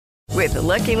With the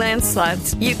Lucky Land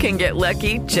Slots, you can get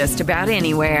lucky just about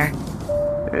anywhere.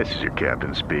 This is your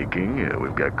captain speaking.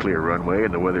 We've got clear runway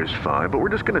and the weather's fine, but we're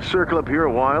just going to circle up here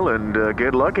a while and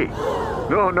get lucky.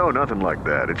 No, nothing like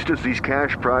that. It's just these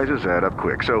cash prizes add up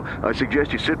quick. So I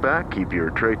suggest you sit back, keep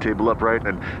your tray table upright,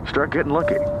 and start getting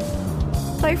lucky.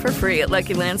 Play for free at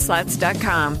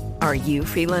LuckyLandSlots.com. Are you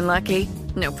feeling lucky?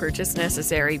 No purchase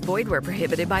necessary. Void where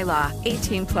prohibited by law.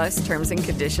 18 plus terms and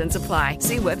conditions apply.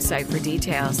 See website for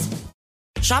details.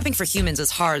 Shopping for humans is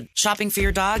hard. Shopping for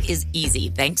your dog is easy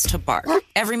thanks to Bark.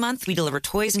 Every month, we deliver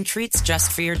toys and treats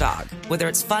just for your dog. Whether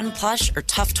it's fun plush or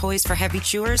tough toys for heavy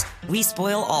chewers, we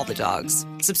spoil all the dogs.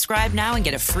 Subscribe now and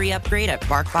get a free upgrade at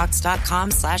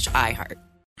barkbox.com/iHeart.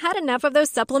 Had enough of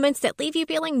those supplements that leave you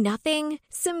feeling nothing?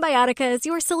 Symbiotica is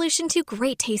your solution to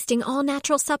great-tasting,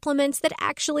 all-natural supplements that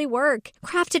actually work.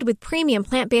 Crafted with premium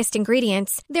plant-based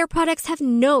ingredients, their products have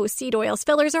no seed oils,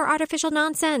 fillers, or artificial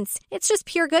nonsense. It's just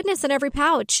pure goodness in every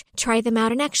pouch. Try them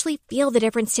out and actually feel the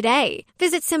difference today.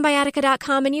 Visit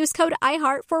Symbiotica.com and use code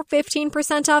IHEART for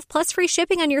 15% off plus free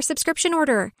shipping on your subscription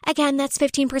order. Again, that's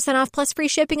 15% off plus free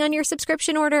shipping on your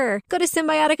subscription order. Go to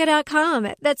Symbiotica.com.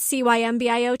 That's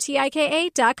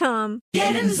CYMBIOTIKA.com.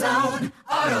 Get in zone,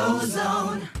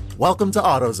 AutoZone. Welcome to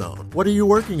AutoZone. What are you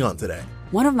working on today?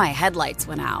 One of my headlights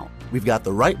went out. We've got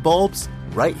the right bulbs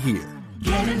right here.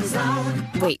 Get in zone.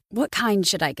 Wait, what kind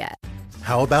should I get?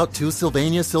 How about 2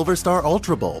 Sylvania Silver Star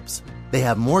Ultra bulbs? They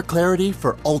have more clarity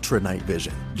for ultra night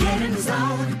vision. Get in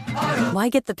zone, Auto. Why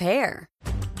get the pair?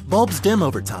 Bulbs dim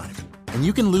over time, and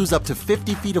you can lose up to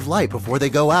 50 feet of light before they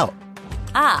go out.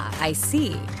 Ah, I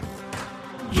see.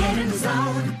 Get in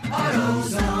zone,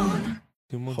 AutoZone.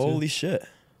 Holy shit.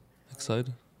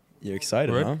 Excited. You're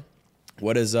excited, Right. huh?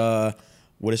 What does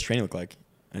training look like?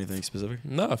 Anything specific?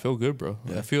 No, I feel good, bro.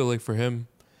 Yeah. I feel like for him,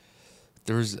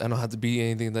 I don't have to be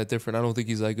anything that different. I don't think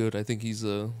he's that good. I think he's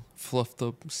a fluffed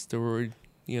up steroid,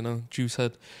 juice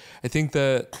head. I think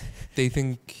that they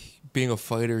think being a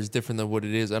fighter is different than what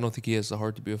it is. I don't think he has the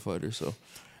heart to be a fighter, so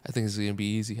I think it's going to be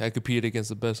easy. I compete against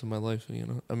the best in my life,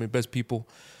 best people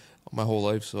my whole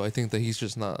life, so I think that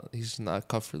he's not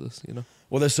cut for this,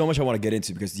 Well, there's so much I want to get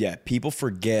into because people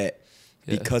forget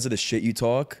because of the shit you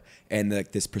talk and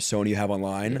this persona you have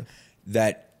online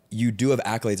that you do have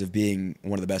accolades of being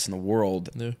one of the best in the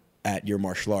world at your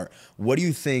martial art. What do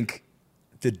you think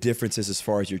the difference is as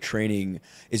far as your training?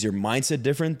 Is your mindset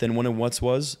different than when it once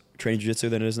was training jiu-jitsu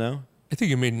than it is now? I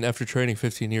think after training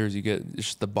 15 years, it's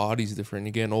just the body's different.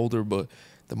 You're getting older, but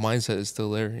the mindset is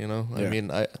still there,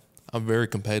 I'm very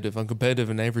competitive. I'm competitive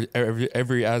in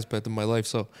every aspect of my life,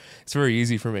 so it's very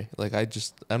easy for me. Like I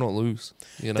don't lose.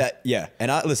 And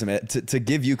listen, man, to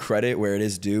give you credit where it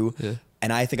is due,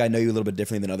 and I think I know you a little bit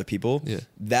differently than other people. Yeah.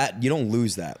 That you don't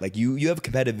lose that. Like you have a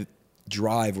competitive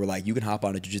drive where like you can hop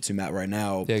on a jiu-jitsu mat right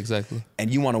now. Yeah, exactly.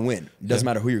 And you want to win. It doesn't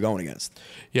matter who you're going against.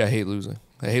 Yeah, I hate losing.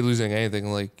 I hate losing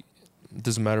anything. Like it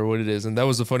doesn't matter what it is. And that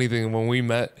was the funny thing when we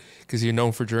met, because you're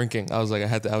known for drinking. I was like, I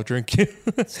had to outdrink you.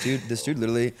 This dude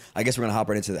literally, I guess we're going to hop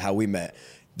right into how we met.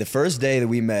 The first day that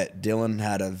we met, Dillon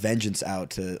had a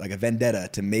vendetta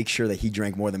to make sure that he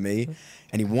drank more than me.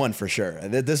 And he won for sure.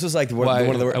 This was like one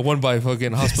of the... I won by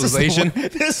fucking hospitalization.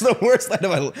 This is the worst night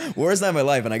of my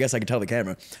life. And I guess I can tell the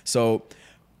camera. So,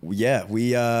 yeah,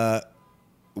 we...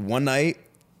 one night,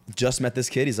 just met this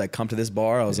kid. He's like, come to this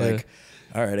bar. I was like...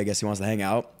 All right, I guess he wants to hang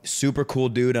out. Super cool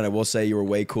dude, and I will say you were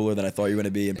way cooler than I thought you were going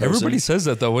to be in person. Everybody says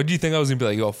that, though. What do you think I was going to be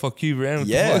like? Yo, fuck you, man.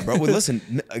 Yeah, bro. Well,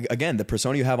 listen, again, the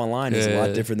persona you have online is a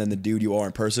lot different than the dude you are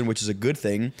in person, which is a good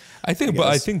thing. I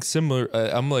think similar.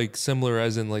 I'm like similar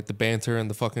as in like the banter and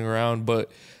the fucking around, but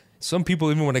some people,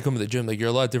 even when I come to the gym, like you're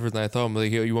a lot different than I thought. I'm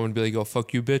like, yo, you want me to be like, oh,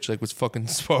 fuck you, bitch? Like, what's fucking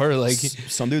spar? Like,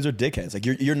 some dudes are dickheads. Like,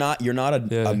 you're not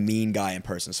a mean guy in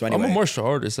person. So anyway, I'm a martial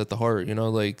artist at the heart.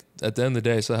 Like at the end of the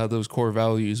day, I still have those core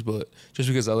values. But just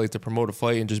because I like to promote a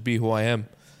fight and just be who I am,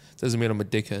 doesn't mean I'm a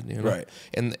dickhead. Right.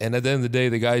 And at the end of the day,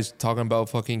 the guy's talking about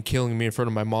fucking killing me in front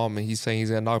of my mom, and he's saying he's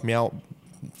gonna knock me out,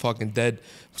 fucking dead.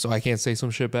 So I can't say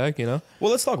some shit back, Well,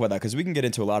 let's talk about that because we can get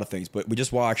into a lot of things. But we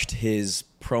just watched his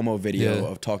promo video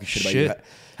of talking shit about you.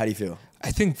 How do you feel?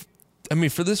 I think,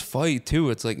 for this fight too,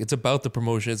 it's like it's about the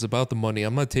promotion, it's about the money.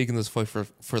 I'm not taking this fight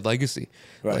for legacy.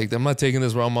 Right. Like I'm not taking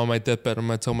this where I'm on my deathbed. I'm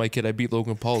gonna tell my kid I beat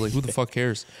Logan Paul. Like who the fuck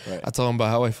cares? Right. I tell him about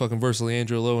how I fucking versed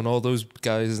Leandro and all those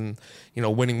guys and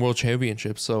winning world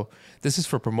championships. So this is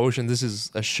for promotion. This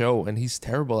is a show, and he's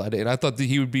terrible at it. And I thought that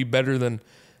he would be better than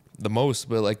the most,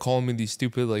 but like calling me these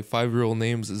stupid like 5-year-old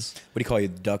names is what do you call you,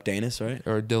 Duck Danis, right?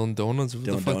 Or Dillon Danis?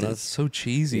 Dillon Danis. That's so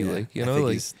cheesy, Yeah.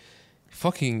 like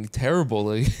fucking terrible.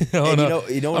 Like what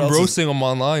I'm roasting him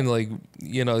online, like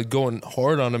going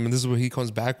hard on him, and this is what he comes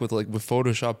back with, like with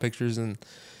Photoshop pictures, and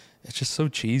it's just so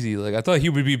cheesy. Like, I thought he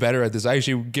would be better at this. I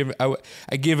actually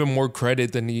I gave him more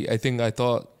credit than I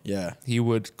thought he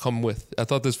would come with. I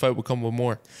thought this fight would come with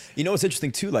more. You know what's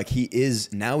interesting too? Like, he's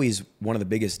one of the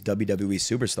biggest WWE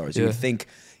superstars. You would think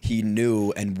he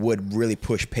knew and would really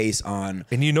push pace on.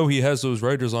 And he has those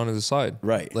writers on his side.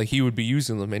 Right. Like, he would be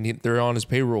using them, and they're on his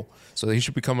payroll. So he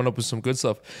should be coming up with some good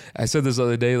stuff. I said this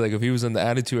other day, like, if he was in the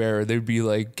Attitude Era, they'd be,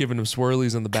 like, giving him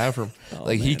swirlies in the bathroom.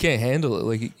 He can't handle it.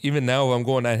 Like, even now, if I'm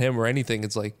going at him or anything,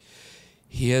 it's like,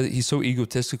 he's so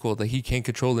egotistical that he can't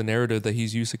control the narrative that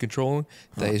he's used to controlling.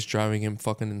 That is driving him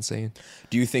fucking insane.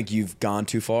 Do you think you've gone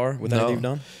too far with anything you've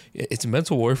done? It's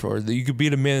mental warfare. You could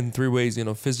beat a man 3 ways.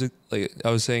 Like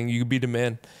I was saying, you could beat a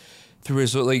man 3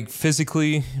 ways. So, like,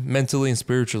 physically, mentally, and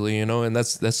spiritually. And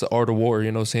that's the art of war.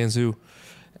 Sun Tzu.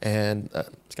 And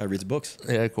this guy reads books.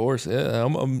 Yeah, of course. Yeah,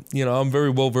 I'm very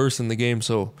well versed in the game.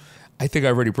 So I think I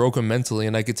already broke him mentally,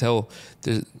 and I could tell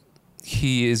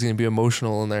he is going to be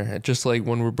emotional in there. Just like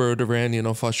when Roberto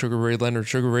Duran, fought Sugar Ray Leonard.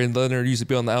 Sugar Ray Leonard used to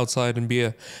be on the outside and be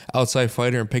a outside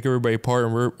fighter and pick everybody apart.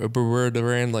 And Roberto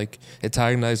Duran, like,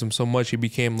 antagonized him so much he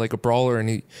became like a brawler,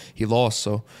 and he lost.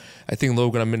 So I think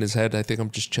Logan, I'm in his head. I think I'm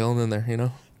just chilling in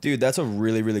there, Dude, that's a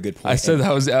really, really good point. I said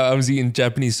I was eating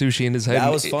Japanese sushi in his head.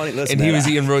 That was funny. Listen,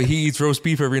 and he eats roast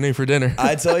beef every night for dinner.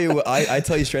 I tell you, I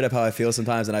tell you straight up how I feel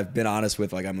sometimes, and I've been honest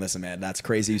with, like, listen, man, that's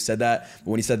crazy you said that. But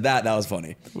when you said that was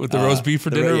funny. With the roast beef for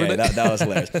dinner? Yeah, that was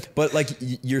hilarious. But, like,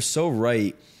 you're so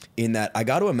right in that I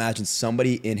got to imagine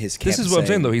somebody in his camp. This is what I'm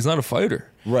saying, though. He's not a fighter.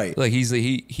 Right. Like,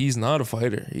 he's not a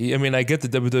fighter. I get the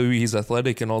WWE, he's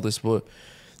athletic and all this, but,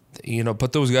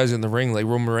 put those guys in the ring, like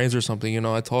Roman Reigns or something,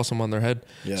 I toss them on their head.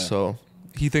 Yeah. So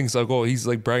he thinks, like, he's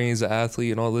like bragging he's an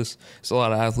athlete and all this. There's a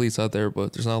lot of athletes out there,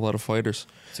 but there's not a lot of fighters.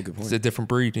 That's a good point. It's a different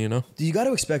breed, You got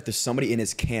to expect there's somebody in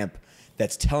his camp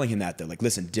that's telling him that, though. Like,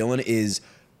 listen,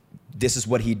 this is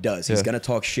what he does. He's going to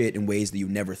talk shit in ways that you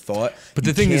never thought. But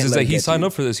the thing is that he signed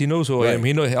up for this. He knows who I am.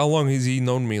 He knows how long has he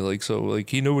known me. Like, so, like,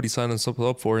 he knew what he signed himself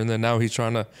up for, and then now he's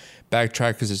trying to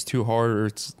backtrack because it's too hard or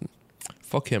it's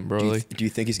fuck him, bro. Do you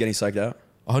think he's getting psyched out?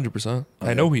 100%.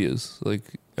 I know he is. Like,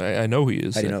 I know he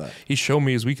is. How do you know that? He showed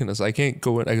me his weakness. I can't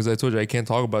go in, because I told you I can't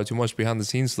talk about it too much behind the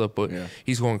scenes stuff, but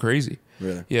he's going crazy.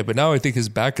 Really? Yeah, but now I think his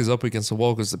back is up against the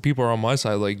wall because the people are on my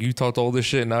side. Like, you talked all this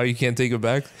shit, now you can't take it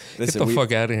back. Get the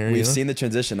fuck out of here. We've seen the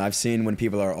transition. I've seen when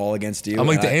people are all against you. I'm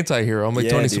like the anti-hero. I'm like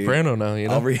Tony Soprano now,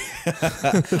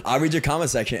 I'll read your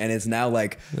comment section, and it's now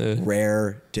like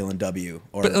rare Dillon W.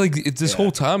 But like this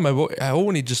whole time, I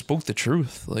only just spoke the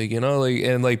truth. Like,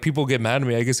 and like people get mad at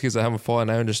me, I guess because I haven't fought,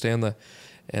 and I understand that.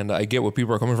 And I get what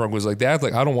people are coming from, because like that,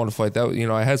 like I don't want to fight that.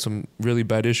 I had some really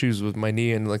bad issues with my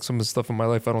knee and like some of the stuff in my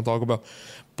life I don't talk about.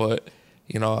 But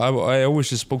I always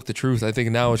just spoke the truth. I think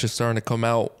now it's just starting to come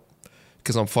out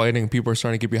because I'm fighting. People are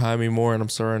starting to get behind me more, and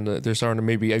they're starting to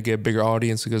maybe get a bigger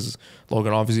audience because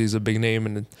Logan obviously is a big name,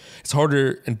 and it's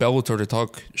harder in Bellator to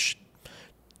talk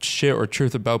shit or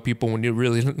truth about people when you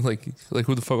really like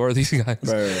who the fuck are these guys?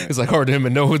 Right. It's like hard to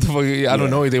even know who the fuck. I don't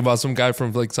know anything about some guy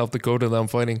from like South Dakota that I'm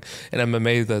fighting in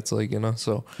MMA. That's like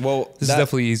so. Well, this is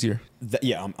definitely easier.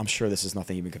 I'm sure this is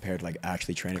nothing even compared to like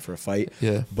actually training for a fight.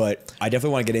 Yeah, but I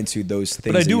definitely want to get into those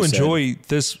things. But I do enjoy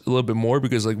this a little bit more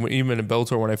because like even in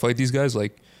Bellator when I fight these guys,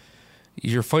 like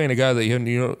you're fighting a guy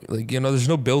that there's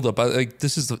no build up.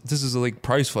 This is like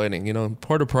prize fighting.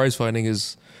 Part of prize fighting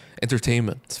is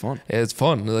entertainment. It's fun. It's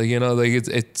fun.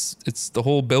 It's the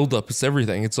whole build up. It's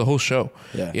everything. It's the whole show.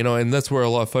 Yeah. And that's where a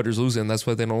lot of fighters lose, and that's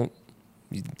why they make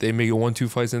it 1-2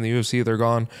 fights in the UFC. They're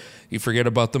gone. You forget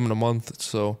about them in a month.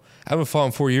 So I haven't fought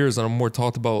in 4 years, and I'm more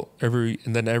talked about every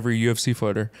UFC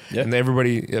fighter. Yeah. And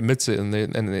everybody admits it, and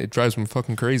it drives them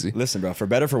fucking crazy. Listen, bro, for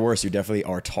better or for worse, you definitely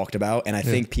are talked about, and I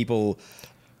think people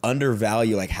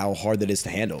undervalue like how hard that is to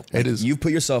handle. Like, it is. You've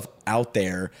put yourself out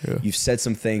there. Yeah. You've said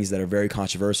some things that are very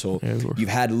controversial. Yeah, you've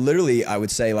had literally, I would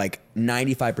say, like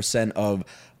 95% of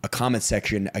a comment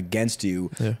section against you.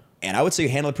 Yeah. And I would say you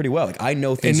handle it pretty well. Like I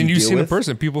know things. And then you've seen a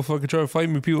person. People fucking try to fight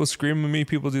me. People scream at me.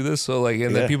 People do this. So like,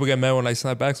 and then people get mad when I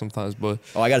snap back sometimes. But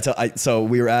I gotta tell. So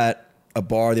we were at a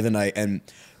bar the other night, and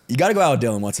you gotta go out with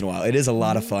Dillon once in a while. It is a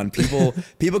lot of fun.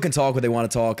 People can talk what they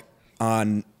want to talk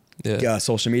on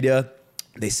social media.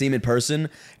 They see him in person,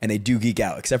 and they do geek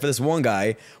out. Except for this one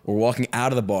guy. We're walking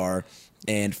out of the bar,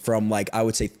 and from like I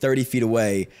would say 30 feet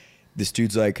away, this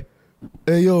dude's like,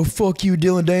 "Hey yo, fuck you,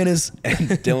 Dillon Danis,"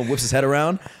 and Dillon whips his head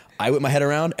around. I whip my head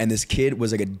around, and this kid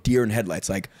was like a deer in headlights,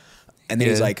 like, and then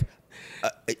he's like,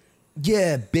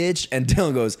 "Yeah, bitch," and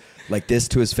Dillon goes like this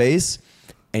to his face,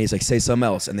 and he's like, "Say something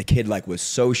else," and the kid like was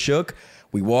so shook.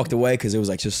 We walked away because it was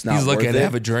like just not He's lucky I worth didn't it.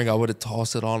 have a drink. I would have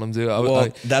tossed it on him, dude.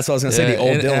 That's what I was gonna say. The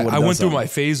old Dillon. I went through my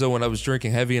phase though when I was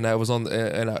drinking heavy, and I was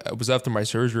I was after my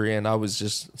surgery, and I was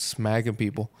just smacking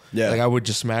people. Yeah, like I would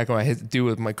just smack them. I had to do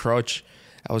it with my crutch.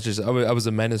 I was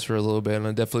a menace for a little bit, and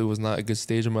I definitely was not a good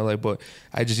stage in my life. But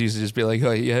I just used to just be like,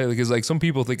 oh yeah, because like some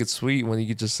people think it's sweet when you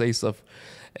could just say stuff.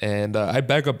 And I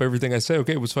back up everything I say.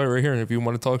 Okay, let's fight right here. And if you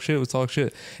want to talk shit, let's talk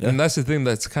shit. Yeah. And that's the thing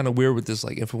that's kind of weird with this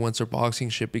like influencer boxing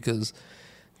shit, because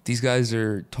these guys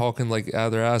are talking like out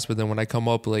of their ass, but then when I come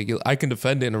up, like I can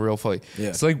defend it in a real fight. Yeah.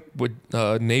 It's like what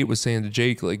Nate was saying to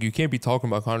Jake. Like you can't be talking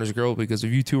about Conor's girl, because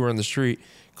if you two were on the street,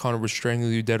 Conor would strangle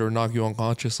you dead or knock you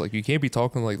unconscious. Like you can't be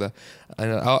talking like that.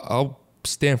 And I'll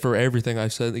stand for everything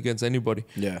I've said against anybody.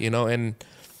 Yeah, you know. And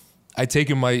I take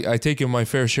in my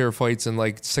fair share of fights and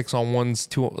like 6-on-1s,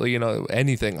 2, you know,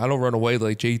 anything. I don't run away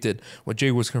like Jake did. When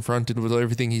Jake was confronted with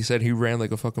everything he said, he ran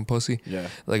like a fucking pussy. Yeah.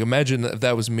 Like imagine if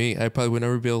that was me. I probably would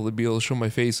never be able to show my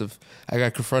face if I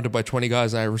got confronted by 20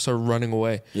 guys and I started running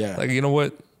away. Yeah. Like, you know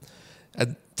what?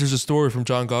 There's a story from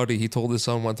John Gotti. He told his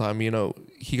son one time, you know,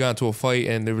 he got into a fight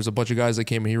and there was a bunch of guys that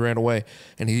came and he ran away.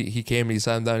 And he came and he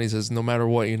sat him down and he says, no matter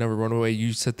what, you never run away.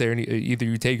 You sit there and either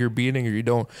you take your beating or you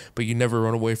don't, but you never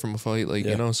run away from a fight. Like,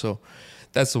 you know, so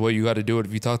that's the way you got to do it.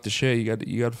 If you talk the shit, you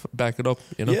got to back it up,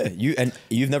 you know? Yeah,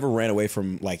 you've never ran away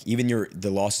from like even the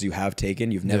losses you have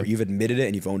taken. You've admitted it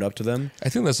and you've owned up to them. I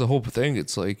think that's the whole thing.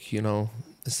 It's like, you know,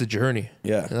 it's the journey.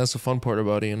 Yeah. And that's the fun part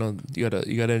about it, you know. You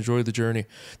gotta enjoy the journey.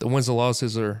 The wins and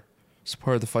losses are it's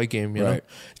part of the fight game, you know.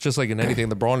 It's just like in anything.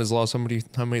 LeBron has lost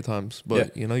how many times,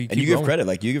 but you know, you give credit,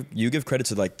 like you give credit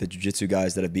to like the jiu-jitsu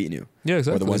guys that have beaten you. Yeah,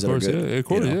 exactly. Or the ones of course, that are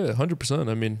good. Yeah, of course, 100%.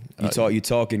 I mean, you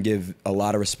talk and give a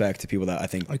lot of respect to people that I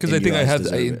think because I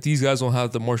think these guys don't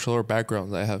have the martial art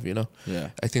background that I have, you know. Yeah,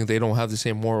 I think they don't have the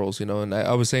same morals, you know. And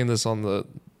I was saying this on the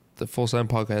Full Send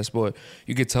podcast, but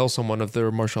you could tell someone if they're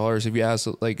martial artists if you ask,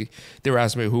 like they were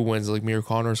asking me who wins, like me or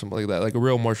Conor or something like that. Like a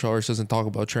real martial artist doesn't talk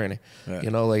about training, you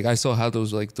know. Like I still have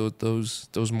those like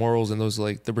those morals and those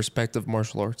like the respect of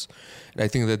martial arts. And I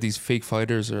think that these fake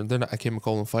fighters, or they're not, I can't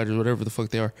call them fighters, whatever the fuck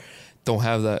they are, don't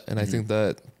have that. And I think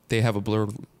that they have a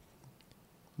blurred,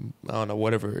 I don't know,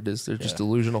 whatever it is. They're just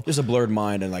delusional. Just a blurred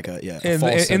mind and like a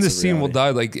false sense the of scene reality. Will die.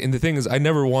 Like, and the thing is, I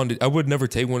would never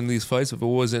take one of these fights if it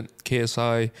wasn't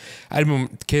KSI.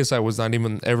 KSI was not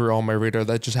even ever on my radar.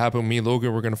 That just happened. Me and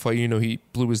Logan were gonna fight. You know, he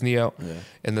blew his knee out,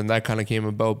 and then that kind of came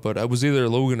about. But I was either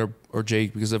Logan or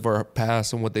Jake because of our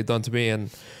past and what they've done to me, and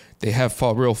they have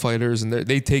fought real fighters and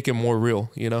they take it more real,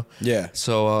 you know? Yeah.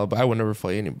 So, but I would never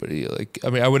fight anybody. Like,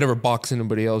 I mean, I would never box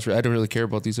anybody else. I don't really care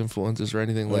about these influences or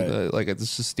anything like that. Like,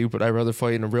 this is stupid. I'd rather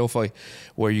fight in a real fight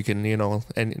where you can, you know,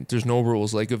 and there's no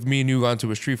rules. Like, if me and you got into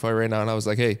a street fight right now and I was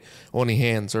like, hey, only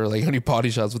hands or like only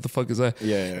body shots, what the fuck is that?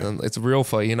 Yeah. And it's a real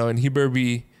fight, you know? And he better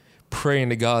be praying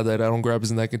to God that I don't grab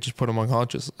his neck and just put him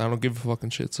unconscious. I don't give a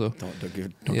fucking shit. So don't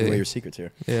give away your secrets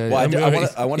here. Yeah, well,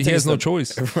 I want to. He has no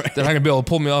choice. They're not gonna be able to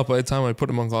pull me off by the time I put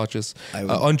him unconscious.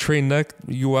 Untrained neck,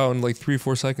 you out in like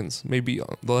 3-4 seconds, maybe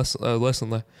less than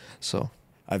that. So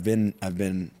I've been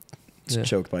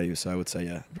choked by you, so I would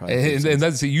say probably. And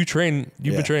that's you train.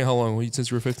 You've been training how long? Since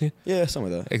you were 15? Yeah, some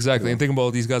of that. Exactly. And think about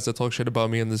all these guys that talk shit about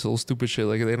me and this little stupid shit.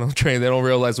 Like they don't train. They don't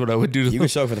realize what I would do to them. You can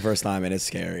choke for the first time, and it's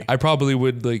scary. I probably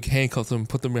would like handcuff them,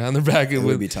 put them behind their back. It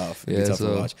would be tough. It'd be tough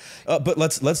to watch. But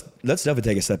let's definitely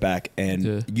take a step back.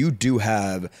 And you do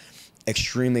have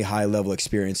extremely high level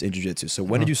experience in jiu-jitsu. So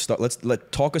when did you start?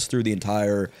 Talk us through the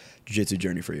entire jiu-jitsu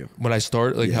journey for you. When I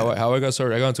started, like how I got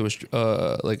started, I got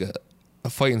into a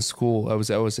fight in school. I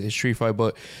was a street fight,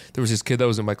 but there was this kid that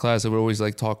was in my class that would always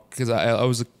like talk because I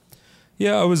was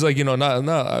like, you know,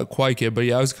 not a quiet kid, but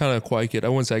I was kind of a quiet kid. I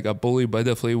wouldn't say I got bullied, but I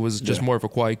definitely was just more of a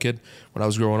quiet kid when I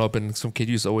was growing up. And some kid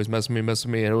used to always mess with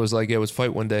me, and it was like it was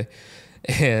fight one day,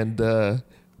 and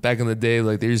back in the day,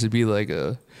 like there used to be like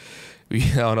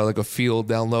like a field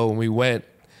down low, and we went,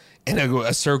 and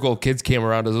a circle of kids came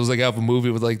around us. It was like I have a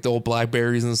movie with like the old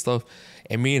blackberries and stuff,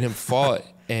 and me and him fought.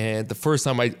 And the first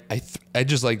time I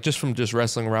just from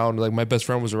wrestling around, like my best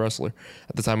friend was a wrestler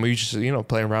at the time. We used to, you know,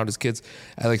 playing around as kids.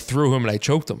 I like threw him and I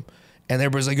choked him. And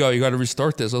everybody's like, oh, you got to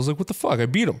restart this. I was like, what the fuck? I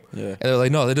beat him. Yeah. And they're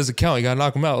like, no, that doesn't count. You got to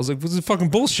knock him out. I was like, what's this fucking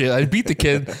bullshit? I beat the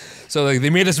kid. So like they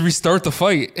made us restart the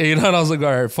fight. You know, and I was like,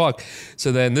 all right, fuck.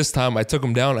 So then this time I took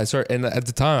him down. And at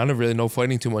the time, I didn't really know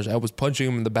fighting too much. I was punching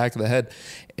him in the back of the head.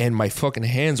 And my fucking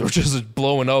hands were just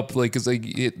blowing up. Like, it's like,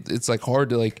 it's like hard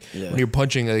to like, when you're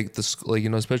punching like this, like, you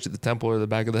know, especially the temple or the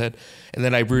back of the head. And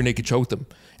then I rear naked choked him.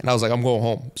 And I was like, I'm going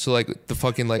home. So like the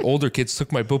fucking like older kids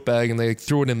took my book bag and they like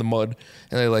threw it in the mud.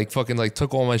 And they like fucking like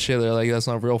took all my shit. They're like, that's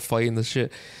not real fighting this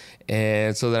shit.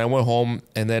 And so then I went home,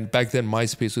 and then back then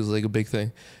MySpace was like a big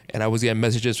thing. and I was getting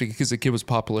messages because the kid was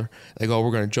popular, like, oh,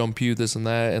 we're gonna jump you, this and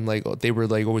that, and like they were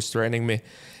like always threatening me.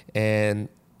 And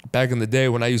back in the day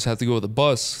when I used to have to go with the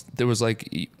bus, there was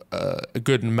like a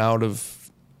good amount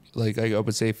of, like, I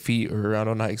would say feet, or I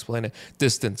don't know how to explain it,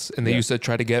 distance, and they used to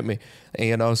try to get me, and,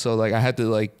 you know, so like I had to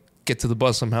like get to the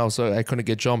bus somehow, so I couldn't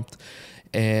get jumped,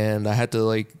 and I had to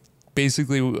like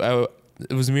basically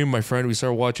it was me and my friend, we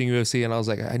started watching UFC, and I was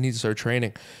like, I need to start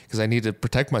training because I need to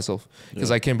protect myself,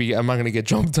 because I'm not going to get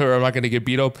jumped, or I'm not going to get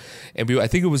beat up. And I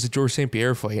think it was a George St.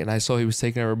 Pierre fight, and I saw he was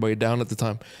taking everybody down at the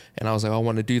time, and I was like, I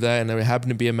want to do that. And there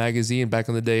happened to be a magazine back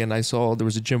in the day, and I saw there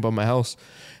was a gym by my house,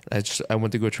 and I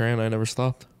went to go train, and I never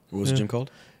stopped. What was the gym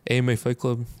called? AMA Fight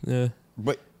Club. Yeah.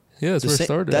 But yeah, that's where I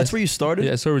started. That's where you started?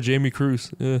 Yeah, I started with Jamie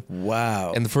Cruz. Yeah.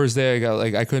 Wow. And the first day I got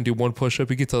like, I couldn't do one push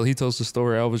up. He tells the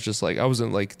story. I was just like, I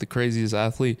wasn't like the craziest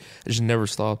athlete. I just never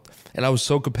stopped. And I was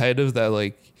so competitive that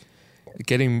like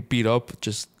getting beat up,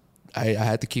 just I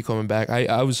had to keep coming back.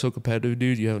 I was so competitive,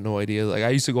 dude. You have no idea. Like I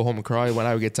used to go home and cry when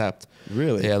I would get tapped.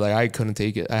 Really? Yeah, like I couldn't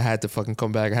take it. I had to fucking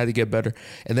come back. I had to get better.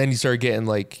 And then you start getting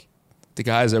like the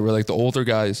guys that were like the older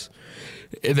guys.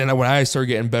 And then when I started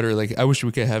getting better, like I wish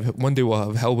we could have, one day we'll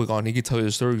have Helwig on. He could tell you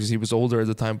the story because he was older at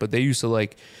the time. But they used to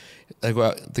like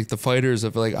the fighters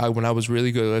of like, when I was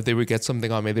really good, if they would get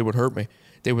something on me, they would hurt me.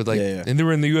 They would like, and they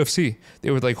were in the UFC. They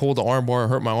would like hold the arm bar,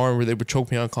 hurt my arm, or they would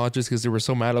choke me unconscious because they were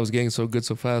so mad I was getting so good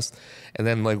so fast. And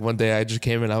then like one day I just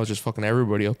came in, I was just fucking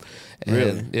everybody up. And,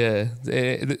 really? Yeah.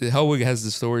 Helwig has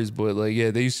the stories, but like,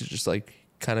 yeah, they used to just like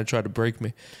kind of try to break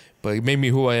me. But it made me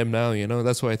who I am now, you know?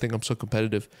 That's why I think I'm so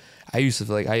competitive. I used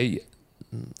to like, I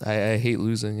hate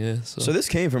losing, yeah. So this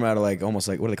came from out of like, almost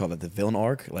like, what do they call that? The villain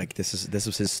arc? Like this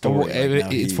was his story.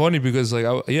 It's funny because like,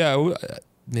 I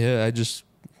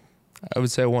would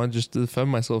say I wanted just to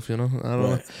defend myself, you know? I don't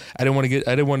know. I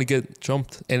didn't want to get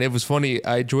jumped. And it was funny,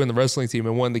 I joined the wrestling team,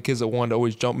 and one of the kids that wanted to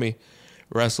always jump me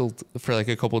wrestled for like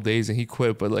a couple of days, and he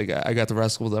quit, but like I got to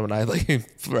wrestle with him, and I like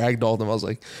ragdolled him. I was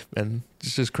like, man,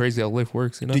 it's just crazy how life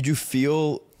works, you know? Did you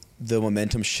feel the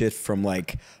momentum shift from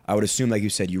like, I would assume, like you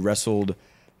said, you wrestled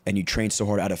and you trained so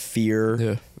hard out of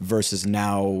fear versus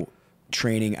now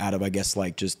training out of, I guess,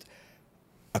 like just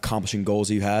accomplishing goals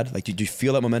that you had? Like, did you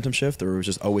feel that momentum shift, or it was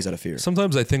just always out of fear?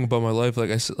 Sometimes I think about my life, like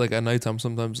like at nighttime,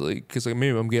 sometimes like, because like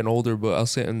maybe I'm getting older, but I'll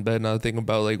sit in bed and I'll think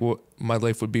about like what my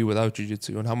life would be without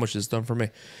jiu-jitsu and how much it's done for me.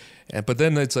 But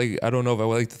then it's like, I don't know if I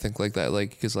would like to think like that, like,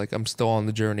 because like I'm still on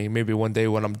the journey. Maybe one day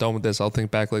when I'm done with this, I'll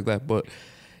think back like that. But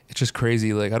it's just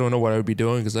crazy. Like, I don't know what I would be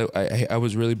doing, because I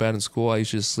was really bad in school. I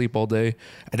used to just sleep all day.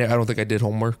 I don't think I did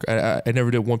homework. I never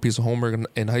did one piece of homework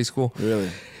in high school. Really?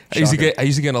 I used to get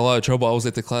in a lot of trouble. I was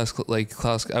like the class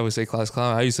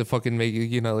clown. I used to fucking make,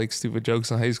 you know, like stupid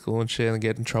jokes in high school and shit, and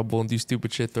get in trouble and do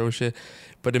stupid shit, throw shit.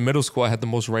 But in middle school, I had the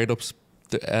most write-ups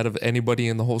out of anybody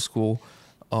in the whole school.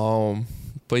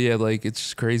 But yeah, like, it's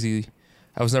just crazy.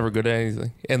 I was never good at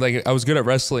anything. And like, I was good at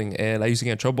wrestling, and I used to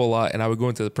get in trouble a lot, and I would go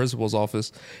into the principal's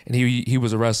office, and he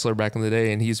was a wrestler back in the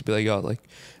day, and he used to be like, yo, like,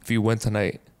 if you win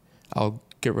tonight, I'll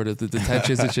get rid of the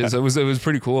detentions and shit. So it was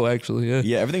pretty cool, actually.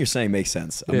 Yeah, everything you're saying makes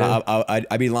sense.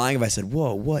 I'd be lying if I said,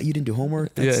 whoa, what, you didn't do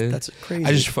homework? That's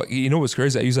crazy. You know what's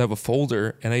crazy? I used to have a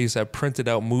folder, and I used to have printed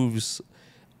out moves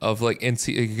of like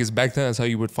because back then that's how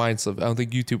you would find stuff. I don't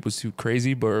think YouTube was too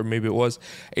crazy, but or maybe it was.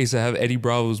 I used to have Eddie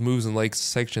Bravo's moves in like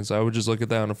sections, so I would just look at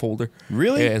that on a folder.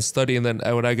 Really? Yeah, and study, and then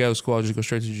when I got out of school, I'd just go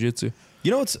straight to jiu-jitsu. You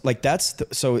know, it's like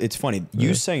so it's funny.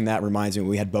 You saying that reminds me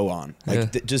when we had Bo on.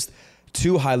 Like just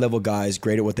two high-level guys,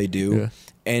 great at what they do. Yeah.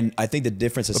 And I think the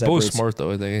difference is Bo's smart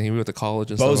though. I think he went to college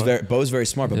and stuff. Bo's very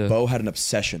smart, but Bo had an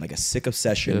obsession, like a sick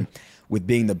obsession with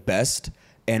being the best.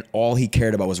 And all he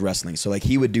cared about was wrestling. So like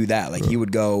he would do that. Like he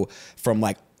would go from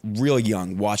like real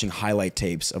young watching highlight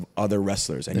tapes of other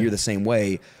wrestlers. And you're the same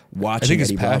way watching. I think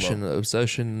Eddie his passion, Bravo.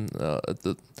 Obsession,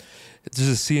 it's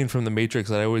just a scene from The Matrix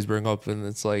that I always bring up. And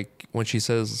it's like when she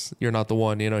says, you're not the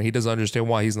one, you know, he doesn't understand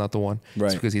why he's not the one. Right.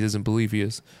 It's because he doesn't believe he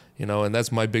is, you know. And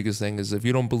that's my biggest thing is if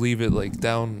you don't believe it like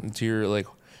down into your like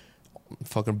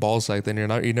fucking ballsack, then you're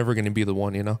never going to be the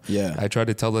one, you know. Yeah. I try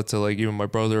to tell that to like even my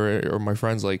brother or my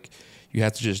friends, like, you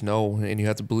have to just know, and you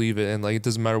have to believe it, and like it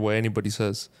doesn't matter what anybody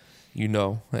says, you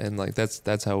know, and like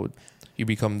that's how you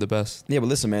become the best. Yeah, but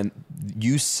listen, man,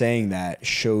 you saying that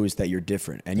shows that you're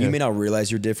different, and you may not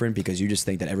realize you're different because you just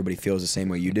think that everybody feels the same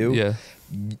way you do. Yeah,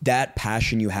 that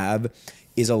passion you have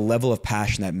is a level of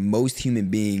passion that most human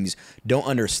beings don't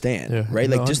understand, right?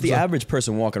 Like just the average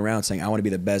person walking around saying, "I want to be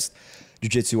the best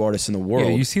jiu-jitsu artist in the world."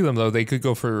 Yeah, you see them though; they could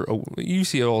go for. You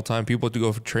see it all the time. People have to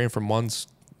go for train for months.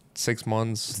 6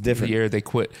 months, It's different. a year, they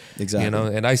quit. Exactly. You know,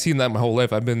 and I seen that my whole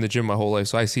life. I've been in the gym my whole life,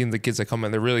 so I seen the kids that come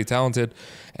in, they're really talented,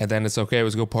 and then it's okay.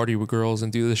 Let's go party with girls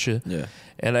and do this shit. Yeah.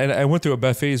 And I went through a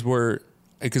bad phase where,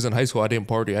 because in high school I didn't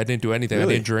party, I didn't do anything,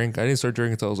 Really? I didn't drink, I didn't start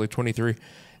drinking until I was like 23,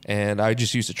 and I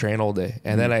just used to train all day.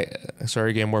 And then I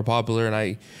started getting more popular, and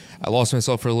I lost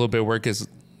myself for a little bit, where because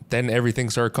then everything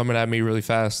started coming at me really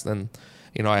fast, and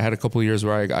you know, I had a couple of years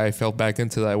where I fell back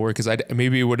into that work, because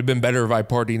maybe it would have been better if I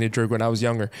partied and drink when I was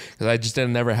younger, because I just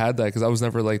never had that, because I was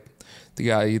never like the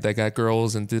guy that got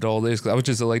girls and did all this, because I was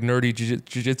just a like nerdy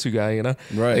jiu-jitsu guy, you know?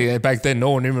 Right. Like, back then,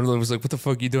 no one even was like, what the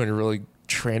fuck are you doing? You're really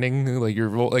training? Like, you're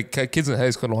like, kids in high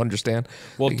school don't understand.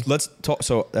 Well, like, let's talk.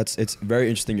 So it's very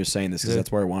interesting you're saying this, because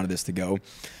that's where I wanted this to go.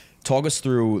 Talk us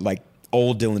through like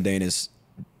old Dillon Danis.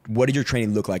 What did your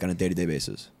training look like on a day-to-day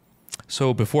basis?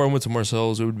 So before I went to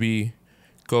Marcel's, it would be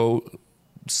go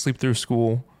sleep through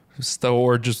school,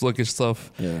 or just look at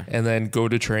stuff, and then go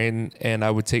to train. And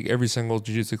I would take every single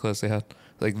jiu-jitsu class they had.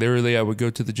 Like literally, I would go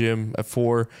to the gym at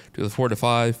 4, do the 4 to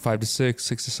 5, 5 to 6,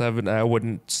 6 to 7, and I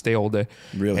wouldn't stay all day.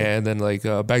 Really? And then like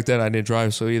back then I didn't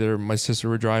drive, so either my sister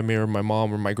would drive me, or my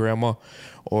mom, or my grandma,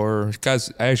 or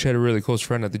guys. I actually had a really close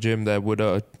friend at the gym that would.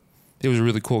 He was a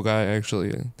really cool guy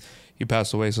actually. He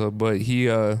passed away, but he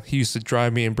used to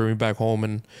drive me and bring me back home,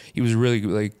 and he was really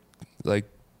like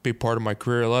big part of my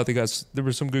career. A lot of the guys, there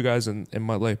were some good guys in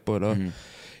my life, but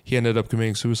he ended up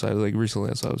committing suicide like recently.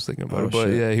 That's what I was thinking about it. But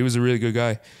shit. yeah, he was a really good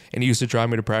guy, and he used to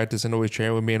drive me to practice and always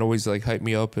train with me and always like hype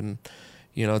me up. And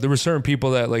you know, there were certain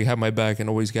people that like had my back and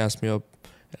always gassed me up,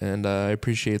 and I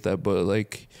appreciate that. But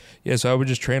like, yeah, so I would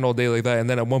just train all day like that, and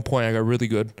then at one point I got really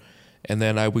good, and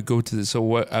then I would go to the. So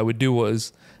what I would do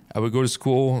was I would go to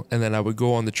school, and then I would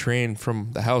go on the train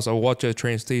from the house. I would watch at a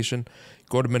train station,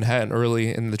 go to Manhattan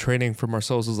early, and the training for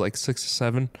Marcel's was like 6 to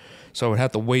 7. So I would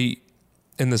have to wait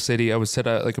in the city. I would sit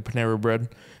at like a Panera Bread,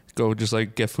 go just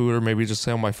like get food, or maybe just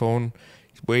stay on my phone,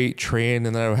 wait, train,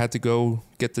 and then I would have to go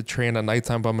get the train at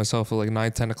nighttime by myself at like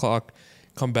 9, 10 o'clock,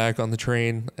 come back on the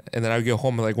train, and then I would get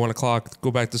home at like 1 o'clock, go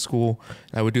back to school.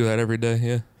 And I would do that every day,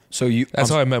 yeah. So that's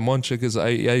how I met Munch, because I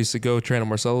used to go train at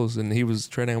Marcelo's, and he was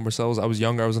training at Marcelo's. I was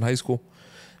younger. I was in high school.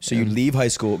 So you leave high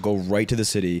school, go right to the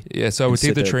city. Yeah, so I would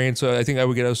take the train. So I think I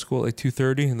would get out of school at like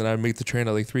 2:30, and then I'd make the train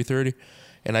at like 3:30.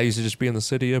 And I used to just be in the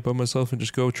city by myself and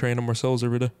just go train at Marcelo's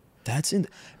every day.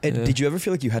 Did you ever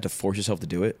feel like you had to force yourself to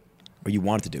do it, or you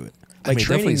wanted to do it? Like I mean,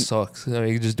 training it definitely sucks. I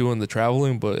mean, just doing the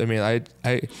traveling, but I mean,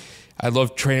 I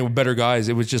love training with better guys.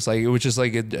 It was just like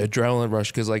an adrenaline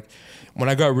rush, because like when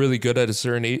I got really good at a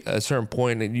certain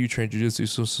point, and you train jiu-jitsu,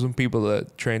 so some people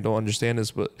that train don't understand this,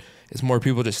 but it's more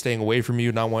people just staying away from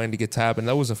you, not wanting to get tapped, and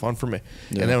that wasn't fun for me.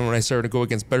 Yeah. And then when I started to go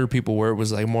against better people, where it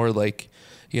was like more like,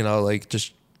 you know, like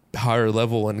just higher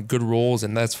level and good rolls,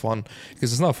 and that's fun,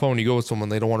 because it's not fun when you go with someone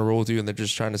they don't want to roll with you and they're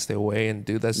just trying to stay away and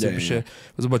do that stupid shit.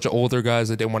 It was a bunch of older guys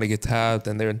that didn't want to get tapped,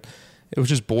 and it was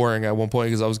just boring at one point,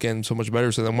 because I was getting so much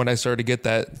better. So then when I started to get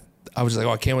that, I was just like,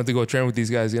 oh, I can't wait to go train with these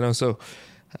guys, you know. So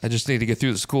I just need to get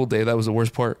through the school day. That was the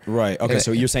worst part. Right. Okay.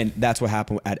 So you're saying that's what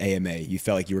happened at AMA. You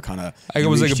felt like you were kind of. I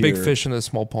was like a big fish in a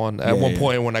small pond at one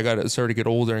point when I started to get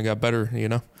older and got better. You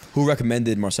know. Who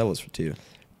recommended Marcelo's to you?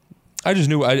 I just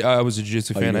knew I was a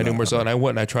jiu-jitsu fan. I knew Marcelo, and I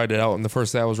went and I tried it out. And the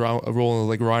first day I was rolling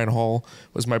like Ryan Hall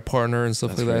was my partner and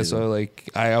stuff like that. So like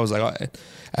I was like,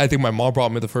 I think my mom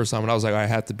brought me the first time, and I was like, I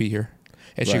had to be here.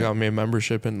 And she got me a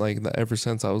membership, and like ever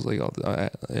since I was like,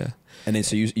 yeah. And then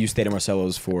so you stayed at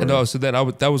Marcelo's for. No, so then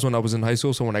that was when I was in high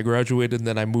school. So when I graduated,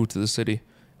 then I moved to the city,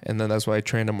 and then that's why I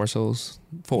trained at Marcelo's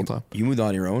full time. You moved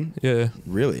on your own? Yeah.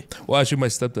 Really? Well, actually, my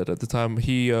stepdad at the time,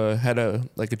 he had a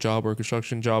job or a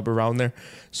construction job around there,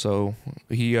 so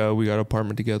we got an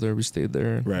apartment together. We stayed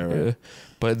there. Right. Yeah.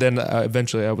 But then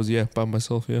eventually I was by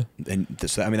myself. Yeah. And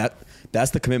so, I mean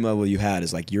that's the commitment level you had,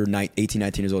 is like you're 18,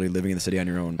 19 years old, you're living in the city on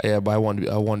your own. Yeah, but I want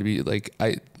to be like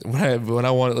when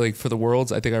I wanted like for the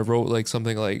Worlds, I think I wrote like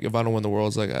something like, if I don't win the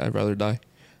Worlds, like I'd rather die.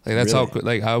 Like that's how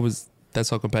like that's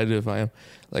how competitive I am.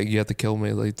 Like you have to kill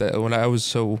me like that. When I was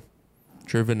so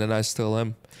driven, and I still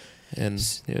am. And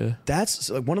yeah, that's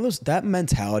like one of those, that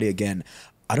mentality again.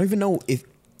 I don't even know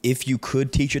if you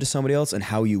could teach it to somebody else and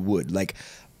how you would. Like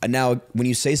now, when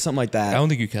you say something like that, I don't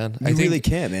think you can. I think really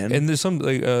can't, man. And there's some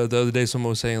like the other day, someone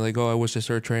was saying like, "Oh, I wish I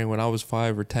started training when I was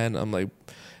 5 or 10." I'm like,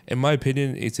 in my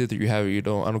opinion, it's either you have it or you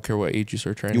don't. I don't care what age you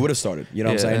start training. You would have started. You know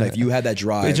what I'm saying? Like if you had that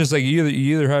drive. It's just like you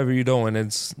either have it or you don't, and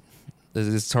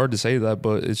it's hard to say that,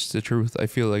 but it's the truth. I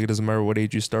feel like it doesn't matter what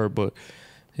age you start, but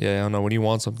yeah, I don't know. When you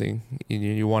want something,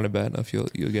 you want it bad enough, you'll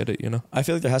get it, you know? I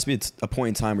feel like there has to be a point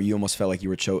in time where you almost felt like you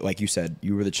were like you said,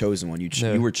 you were the chosen one.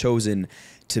 You were chosen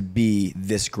to be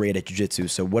this great at jiu-jitsu.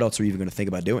 So what else are you even going to think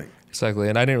about doing? Exactly.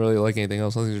 And I didn't really like anything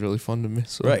else. Nothing's really fun to me.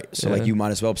 So, right. So like you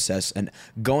might as well obsess and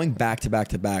going back to back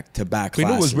classes. You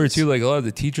know what's weird too? Like a lot of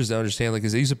the teachers don't understand, like,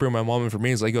 cause they used to bring my mom in for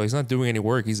me. It's like, yo, he's not doing any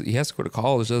work. He has to go to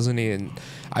college, doesn't he? And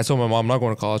I told my mom, I'm not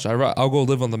going to college. I'll go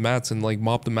live on the mats and like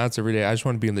mop the mats every day. I just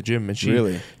want to be in the gym. And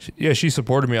she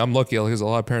supported me. I'm lucky because a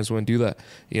lot of parents wouldn't do that,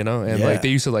 you know? And like they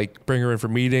used to like bring her in for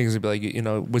meetings and be like, you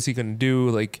know, what's he going to do?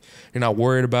 Like, you're not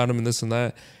worried about him and this and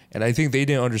that. And I think they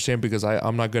didn't understand because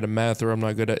I'm not good at math or I'm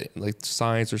not good at like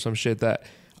science or some shit that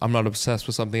I'm not obsessed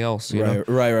with something else. You know?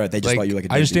 Right. They just thought you like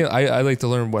a I just didn't. I like to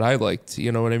learn what I liked.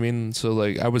 You know what I mean? So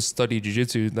like I would study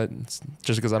jiu-jitsu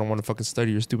just because I don't want to fucking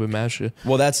study your stupid math shit.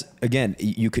 Well, that's again,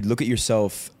 you could look at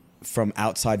yourself from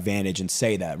outside vantage and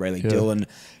say that, right? Like Dillon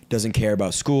doesn't care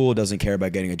about school, doesn't care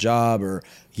about getting a job, or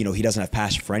you know he doesn't have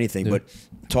passion for anything. But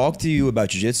talk to you about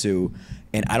jiu-jitsu.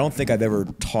 And I don't think I've ever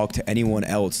talked to anyone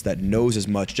else that knows as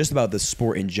much just about the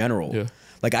sport in general. Yeah.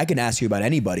 Like I can ask you about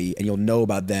anybody and you'll know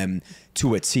about them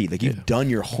to a T. Like you've done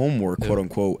your homework, quote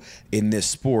unquote, in this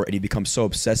sport, and you become so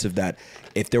obsessive that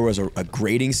if there was a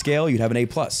grading scale, you'd have an A+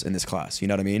 in this class. You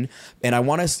know what I mean? And I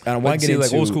want to get into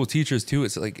like old school teachers too.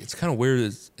 It's like it's kind of weird.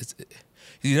 It's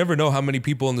you never know how many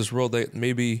people in this world that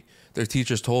maybe their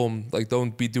teachers told them like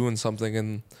don't be doing something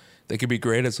and they could be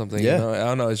great at something. Yeah. You know? I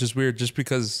don't know. It's just weird just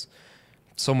because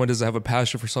someone doesn't have a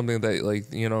passion for something that,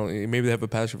 like, you know, maybe they have a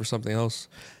passion for something else.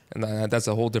 And that's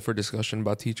a whole different discussion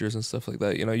about teachers and stuff like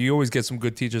that. You know, you always get some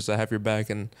good teachers that have your back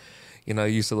and, you know,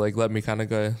 used to, like, let me kind of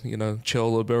go, you know, chill a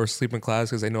little bit or sleep in class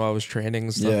because they know I was training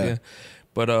and stuff. Yeah.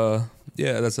 But,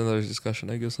 that's another discussion,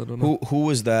 I guess. I don't know. Who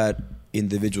was that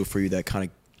individual for you that kind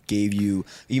of gave you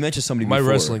mentioned somebody before. My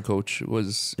wrestling coach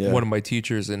was one of my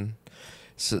teachers, and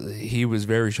so he was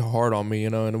very hard on me, you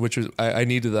know, and which was I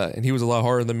needed that, and he was a lot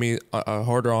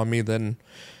harder on me than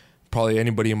probably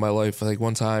anybody in my life. Like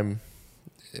one time,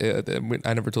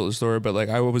 I never told the story, but like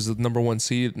I was the number 1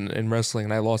 seed in wrestling,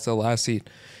 and I lost that last seed,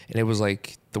 and it was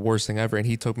like the worst thing ever. And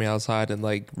he took me outside and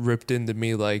like ripped into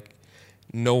me like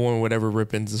no one would ever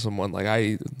rip into someone. Like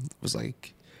I was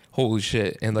like, holy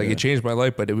shit. And like it changed my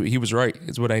life, but he was right.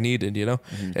 It's what I needed, you know?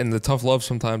 Mm-hmm. And the tough love,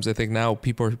 sometimes I think now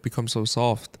people become so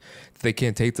soft that they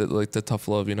can't take the tough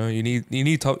love, you know? You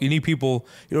need people,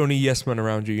 you don't need yes men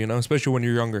around you, you know, especially when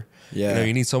you're younger. Yeah. You know,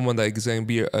 you need someone that's going to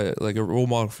be like a role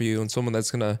model for you, and someone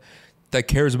that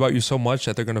cares about you so much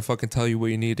that they're going to fucking tell you what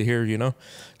you need to hear, you know?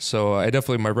 So I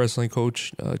definitely, my wrestling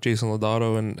coach, Jason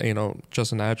Lodato, and, you know,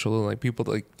 Justin Natural, and like people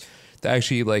that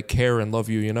actually like care and love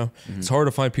you, you know? Mm-hmm. It's hard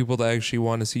to find people that actually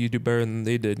want to see you do better than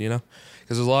they did, you know?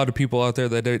 Because there's a lot of people out there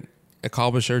that don't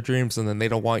accomplish their dreams, and then they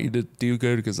don't want you to do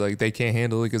good because like they can't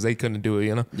handle it because they couldn't do it,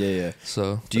 you know? Yeah.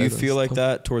 So do you feel like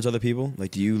that towards other people?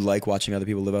 Like, do you like watching other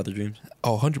people live out their dreams?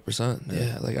 Oh, 100%.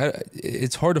 Yeah. Like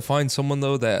it's hard to find someone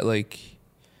though that like,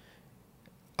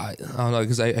 I don't know,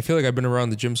 because I feel like I've been around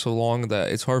the gym so long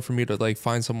that it's hard for me to like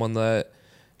find someone that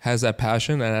has that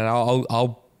passion, and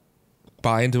I'll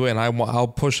buy into it, and I'll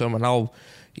push them, and I'll,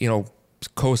 you know,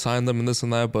 co-sign them and this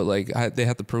and that, but like they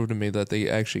have to prove to me that they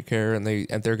actually care and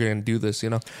they're going to do this,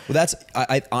 you know? Well, that's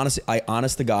I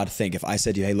honest to God think if I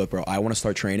said to you, hey, look, bro, I want to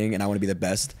start training and I want to be the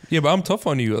best. Yeah, but I'm tough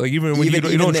on you. Like even when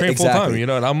you don't train full time, you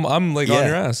know, and I'm like on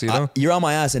your ass, you know? You're on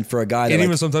my ass, and for a guy that, and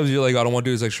even sometimes you're like, I don't want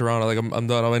to do this extra round. Like I'm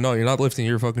done. I'm like, no, you're not lifting.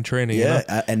 You're fucking training. Yeah,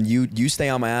 you know? And you stay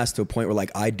on my ass to a point where like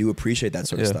I do appreciate that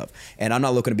sort of stuff, and I'm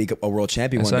not looking to be a world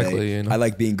champion one day. You know? I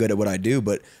like being good at what I do,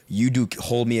 but you do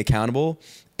hold me accountable,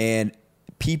 and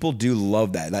people do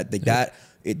love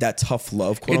that tough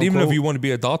love, quote and even unquote. If you want to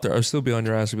be a doctor, I'll still be on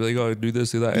your ass and be like, oh, do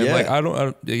this, do that. And like, I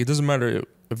don't, it doesn't matter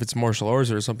if it's martial arts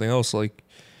or something else. Like,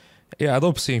 yeah, I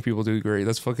love seeing people do great.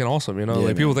 That's fucking awesome, you know?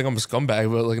 Like, people think I'm a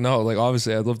scumbag, but like, no, like,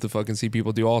 obviously I'd love to fucking see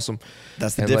people do awesome.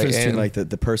 That's the difference between like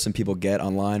the person people get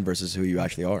online versus who you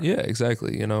actually are. Yeah,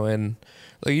 exactly. You know, and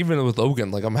like even with Logan,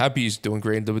 like I'm happy he's doing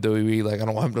great in WWE. Like I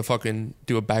don't want him to fucking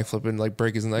do a backflip and like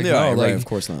break his neck. Yeah, no, right, like of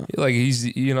course not. Like he's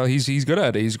good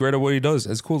at it. He's great at what he does.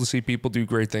 It's cool to see people do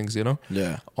great things, you know?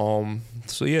 Yeah.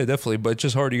 So yeah, definitely. But it's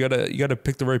just hard. You gotta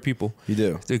pick the right people. You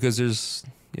do. Because there's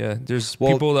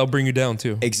people that'll bring you down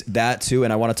too. That too,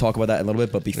 and I want to talk about that in a little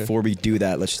bit. But before we do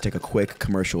that, let's just take a quick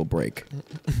commercial break.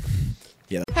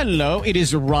 Yeah. Hello, it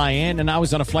is Ryan, and I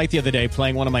was on a flight the other day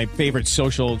playing one of my favorite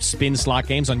social spin slot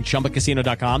games on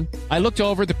ChumbaCasino.com. I looked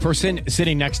over at the person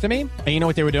sitting next to me, and you know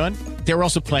what they were doing? They were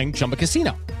also playing Chumba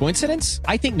Casino. Coincidence?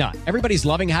 I think not. Everybody's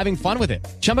loving having fun with it.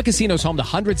 Chumba Casino is home to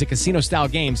hundreds of casino-style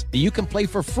games that you can play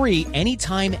for free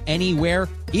anytime, anywhere,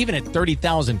 even at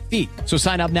 30,000 feet. So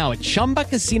sign up now at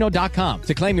ChumbaCasino.com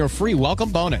to claim your free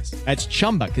welcome bonus. That's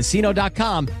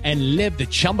ChumbaCasino.com and live the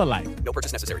Chumba life. No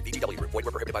purchase necessary. VGW. Void where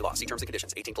prohibited by law. See terms and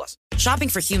conditions. 18+. Shopping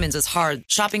for humans is hard.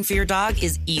 Shopping for your dog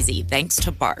is easy thanks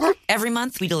to Bark. Every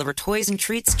month, we deliver toys and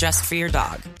treats just for your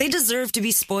dog. They deserve to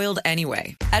be spoiled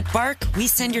anyway. At Bark, we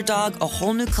send your dog a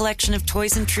whole new collection of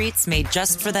toys and treats made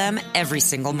just for them every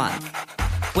single month.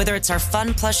 Whether it's our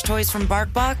fun plush toys from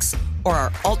BarkBox or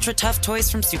our ultra tough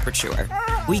toys from Super Chewer,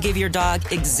 we give your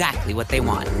dog exactly what they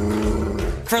want.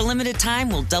 For a limited time,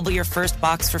 we'll double your first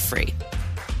box for free.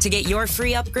 To get your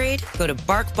free upgrade, go to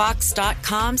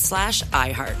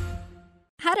barkbox.com/iHeart.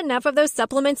 Had enough of those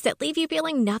supplements that leave you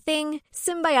feeling nothing?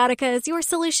 Symbiotica is your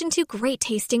solution to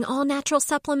great-tasting, all-natural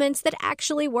supplements that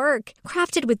actually work.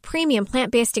 Crafted with premium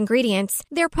plant-based ingredients,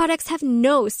 their products have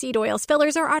no seed oils,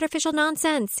 fillers, or artificial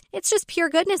nonsense. It's just pure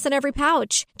goodness in every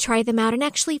pouch. Try them out and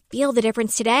actually feel the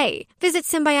difference today. Visit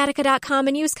Symbiotica.com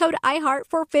and use code IHEART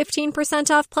for 15%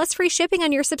 off plus free shipping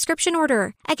on your subscription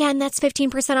order. Again, that's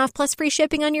 15% off plus free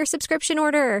shipping on your subscription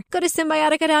order. Go to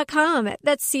Symbiotica.com.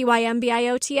 That's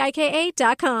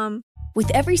CYMBIOTIKA.com. With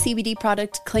every CBD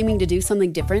product claiming to do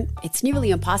something different, it's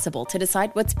nearly impossible to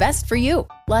decide what's best for you.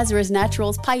 Lazarus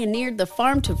Naturals pioneered the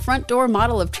farm-to-front-door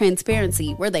model of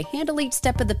transparency, where they handle each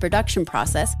step of the production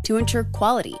process to ensure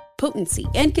quality, potency,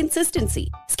 and consistency.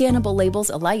 Scannable labels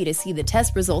allow you to see the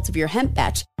test results of your hemp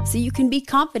batch, so you can be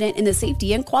confident in the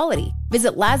safety and quality.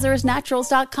 Visit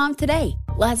LazarusNaturals.com today.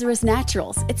 Lazarus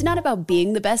Naturals. It's not about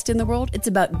being the best in the world, it's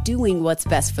about doing what's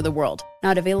best for the world.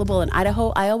 Not available in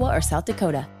Idaho, Iowa, or South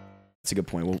Dakota. That's a good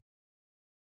point. Well,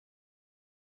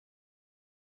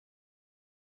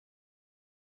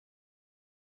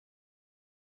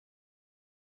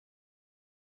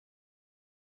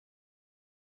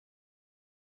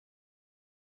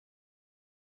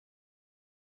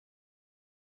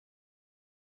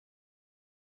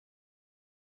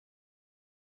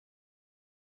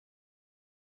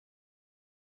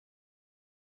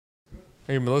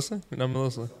 Hey, Melissa? You're not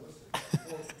Melissa.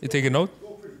 You take a note?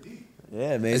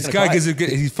 yeah, man. This guy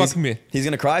he's fucking me. He's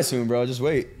gonna cry soon, bro. Just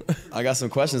wait. I got some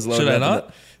questions loaded. Should I up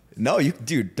not? No, you,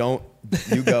 dude, don't.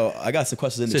 You go. I got some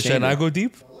questions in the chamber. Should I go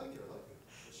deep?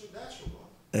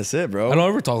 That's it, bro. I don't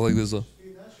ever talk like this, though.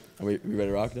 Are we ready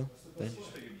to rock, though?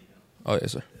 Oh,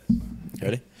 yes, sir.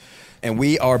 Ready? And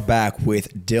we are back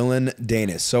with Dillon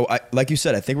Danis. So, like you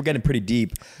said, I think we're getting pretty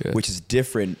deep, which is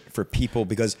different for people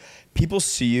because people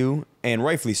see you, and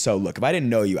rightfully so. Look, if I didn't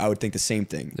know you, I would think the same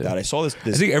thing. That I saw this.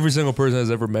 I think every single person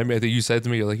that's ever met me, I think you said to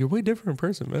me, you're like, you're way different in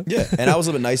person, man. Yeah, and I was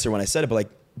a little bit nicer when I said it, but like,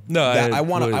 no, I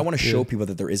want to show people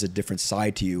that there is a different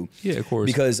side to you. Yeah, of course.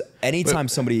 Because anytime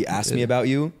somebody asks me about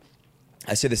you,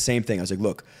 I say the same thing. I was like,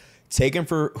 look, take him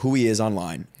for who he is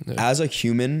online. As a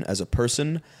human, as a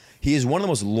person, he is one of the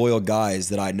most loyal guys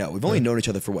that I know. We've only known each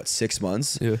other for 6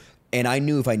 months? Yeah. And I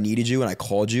knew if I needed you and I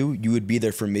called you, you would be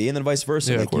there for me, and then vice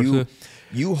versa. Yeah, like of course,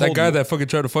 you that guy that fucking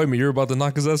tried to fight me, you're about to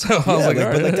knock his ass out. I was like,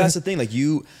 but like that's the thing. Like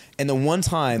you, and the one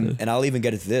time, and I'll even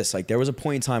get into this. Like there was a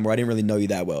point in time where I didn't really know you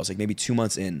that well. It's like maybe 2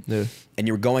 months in, and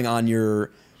you were going on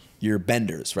your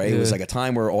benders, right? It was like a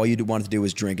time where all you wanted to do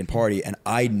was drink and party, and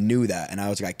I knew that, and I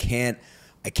was like,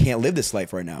 I can't live this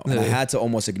life right now, and I had to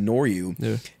almost ignore you.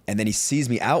 And then he sees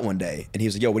me out one day, and he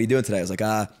was like, "Yo, what are you doing today?" I was like,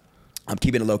 I'm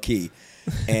keeping it low key."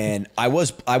 And I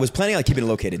was planning on keeping it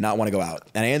low key, did not want to go out,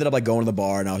 and I ended up like going to the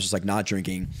bar, and I was just like not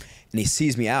drinking, and he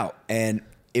sees me out, and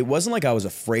it wasn't like I was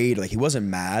afraid, like he wasn't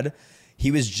mad, he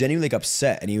was genuinely like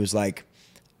upset, and he was like,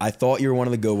 I thought you were one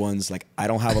of the good ones. Like I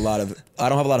don't have a lot of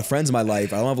friends in my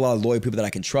life. I don't have a lot of loyal people that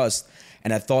I can trust,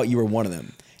 and I thought you were one of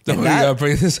them. And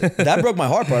that broke my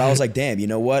heart, but I was like, damn, you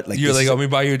know what? Like you're like, let me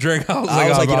buy you a drink. I was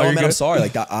like, you know what, man, I'm sorry.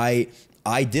 Like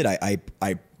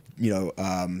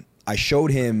I showed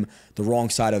him the wrong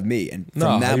side of me, and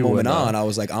from that moment on, I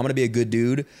was like, I'm gonna be a good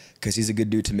dude because he's a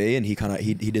good dude to me, and he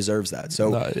deserves that.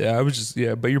 So I was just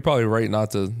but you're probably right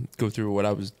not to go through what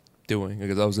I was doing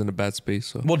because I was in a bad space.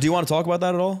 So. Well, do you want to talk about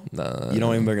that at all? Nah, you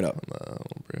don't even bring it up.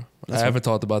 Nah, I haven't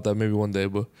talked about that. Maybe one day,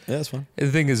 but yeah, that's fine.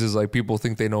 The thing is like people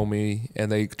think they know me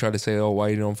and they try to say, "Oh, why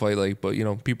you don't fight?" Like, but you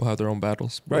know, people have their own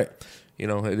battles, right? You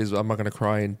know, it is. I'm not gonna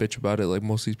cry and bitch about it like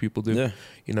most of these people do. Yeah.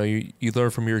 You know, you learn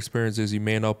from your experiences. You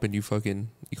man up and you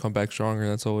come back stronger.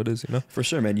 That's all it is. You know, for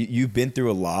sure, man. You've been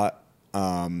through a lot,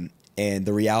 and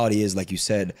the reality is, like you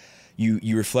said.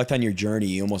 You reflect on your journey.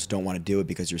 You almost don't want to do it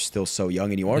because you're still so young,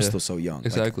 and you are still so young.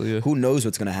 Exactly. Like, who knows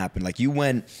what's going to happen? Like you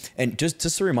went, and just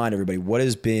to remind everybody, what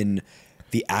has been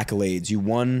the accolades. You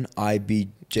won IBJJF,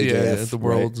 yeah, the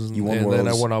Worlds, right? You won and Worlds.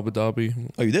 then I won Abu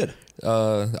Dhabi. Oh, you did?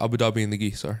 Abu Dhabi and the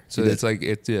Gi, sorry. So it's like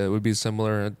it would be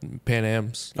similar at Pan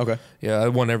Am's. Okay. Yeah, I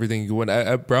won everything you win.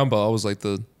 At brown belt, I was like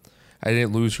I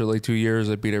didn't lose for like 2 years.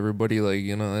 I beat everybody, like,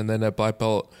 you know. And then at black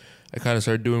belt, I kind of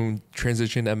started doing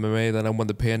transition to MMA. Then I won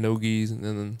the Pan No-Gis and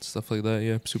then stuff like that.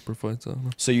 Yeah, super fights.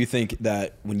 So you think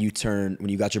that when you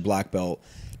got your black belt,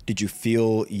 did you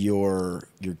feel your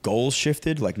goals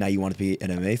shifted? Like now you want to be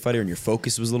an MMA fighter and your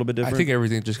focus was a little bit different? I think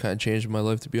everything just kind of changed in my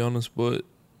life, to be honest. But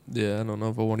yeah, I don't know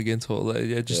if I want to get into all that.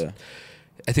 Yeah,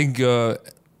 I think, you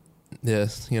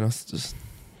know, just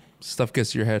stuff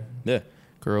gets to your head. Yeah.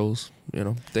 Girls, you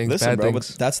know, things, Listen, bad bro,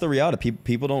 things. but that's the reality.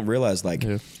 People don't realize, like,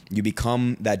 you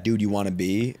become that dude you want to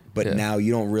be, but now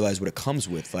you don't realize what it comes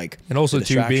with, like. And also, the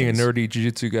too, being a distractions. nerdy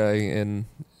jiu-jitsu guy, and,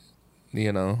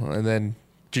 you know, and then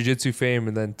jiu-jitsu fame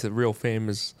and then to real fame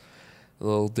is a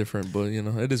little different, but, you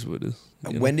know, it is what it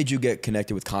is. When did you get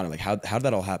connected with Connor? Like, how did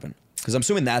that all happen? Because I'm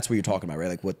assuming that's what you're talking about, right?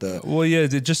 Like, what the... Well,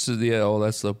 yeah, all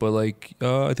that stuff. But, like,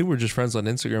 I think we're just friends on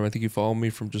Instagram. I think he followed me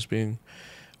from just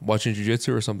watching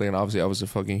jiu-jitsu or something, and obviously I was a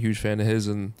fucking huge fan of his,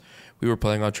 and we were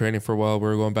playing on training for a while. We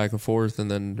were going back and forth, and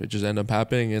then it just ended up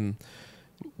happening, and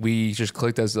we just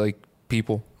clicked as, like,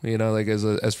 people, you know, like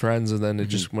as friends, and then it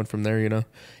just went from there, you know.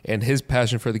 And his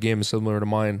passion for the game is similar to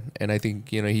mine, and I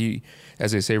think, you know, he,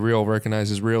 as they say, real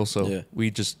recognizes real, so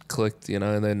we just clicked, you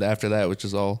know. And then after that, which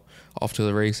is all off to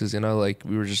the races, you know, like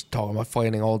we were just talking about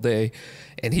fighting all day,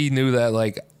 and he knew that,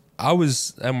 like, I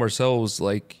was at Marcel's,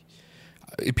 like,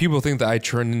 people think that I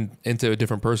turned into a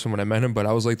different person when I met him, but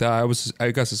I was like that.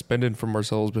 I got suspended from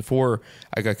Marcel's before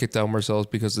I got kicked out of Marcel's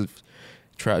because of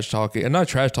trash talking, and not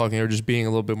trash talking, or just being a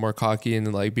little bit more cocky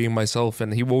and like being myself.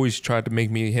 And he always tried to make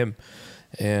me him,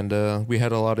 and we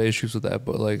had a lot of issues with that.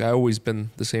 But like I always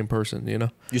been the same person, you know.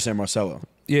 You say Marcelo?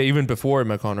 Yeah, even before I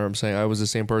met Connor, I'm saying I was the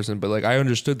same person. But like I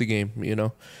understood the game, you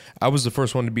know. I was the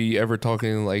first one to be ever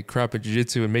talking like crap at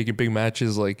jiu-jitsu and making big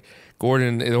matches. Like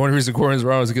Gordon, the only reason Gordon's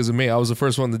around was because of me. I was the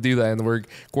first one to do that, and where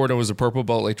Gordon was a purple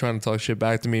belt, like trying to talk shit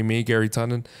back to me, Gary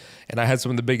Tunnen, and I had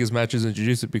some of the biggest matches in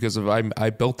jiu-jitsu because of I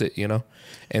built it, you know.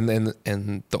 And then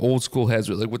the old school heads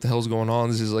were like, "What the hell's going on?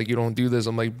 This is like you don't do this."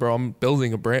 I'm like, "Bro, I'm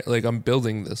building a brand. Like I'm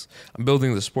building this. I'm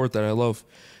building the sport that I love."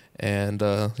 And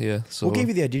yeah, so what gave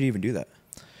you the idea to even do that?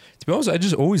 To be honest, I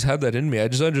just always had that in me. I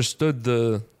just understood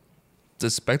the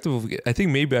spectacle. I think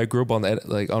maybe I grew up on that,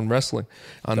 like on wrestling,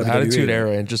 on the Attitude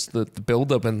Era, and just the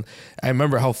build up. And I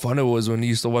remember how fun it was when you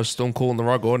used to watch Stone Cold and The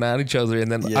Rock going at each other.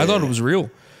 And then I thought it was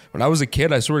real. When I was a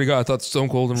kid, I swear to God, I thought Stone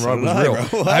Cold and The Rock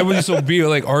was real. I would just be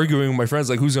like arguing with my friends,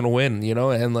 like who's gonna win, you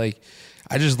know? And like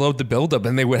I just loved the build up,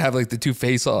 and they would have like the two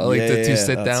face off, like the two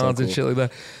sit downs and shit like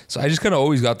that. So I just kind of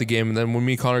always got the game. And then when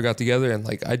me and Connor got together, and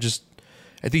like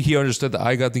I think he understood that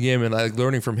I got the game, and like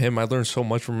learning from him, I learned so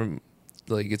much from him.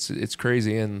 Like it's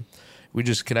crazy, and we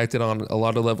just connected on a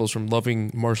lot of levels, from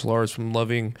loving martial arts, from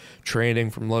loving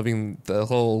training, from loving the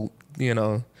whole, you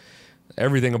know,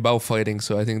 everything about fighting.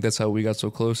 So I think that's how we got so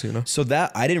close, you know. So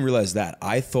that I didn't realize that.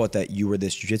 I thought that you were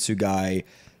this jiu-jitsu guy,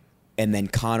 and then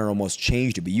Connor almost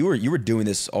changed it. But you were doing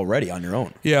this already on your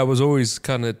own. Yeah, I was always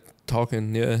kind of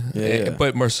talking. Yeah.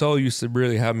 But Marcel used to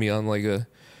really have me on like a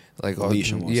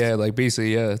leash almost. Yeah, like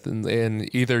basically, yeah.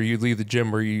 And either you leave the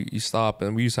gym or you stop.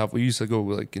 And we used to go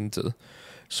like into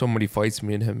so many fights,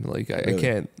 me and him. Like I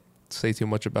can't say too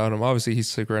much about him. Obviously, he's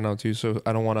sick right now too, so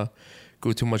I don't want to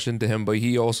go too much into him. But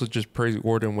he also just praised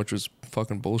Gordon, which was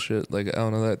fucking bullshit. Like I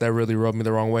don't know, that really rubbed me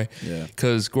the wrong way. Yeah,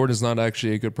 because Gordon's not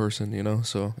actually a good person, you know.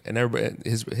 So and everybody,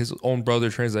 his own brother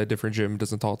trains at a different gym,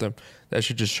 doesn't talk to him. That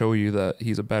should just show you that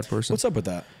he's a bad person. What's up with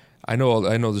that? I know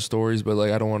the stories, but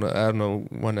like I don't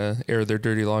want to air their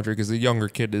dirty laundry, because the younger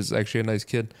kid is actually a nice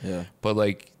kid. Yeah. But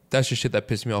like that's just shit that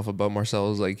pissed me off about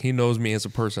Marcel. Is like he knows me as a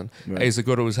person. Right. I used to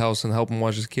go to his house and help him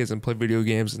watch his kids and play video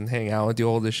games and hang out and do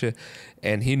all this shit,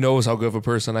 and he knows how good of a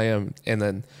person I am. And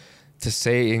then to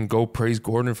say and go praise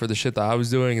Gordon for the shit that I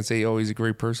was doing and say, oh, he's a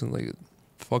great person, like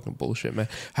fucking bullshit, man.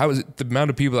 How is it, the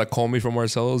amount of people that call me from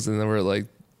Marcel's and then we're like,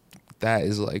 that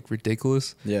is like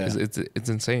ridiculous. Yeah, it's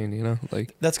insane, you know.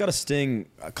 Like that's got to sting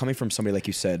coming from somebody like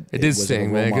you said. It did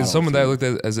sting, man, because someone that I looked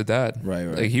at as a dad, right.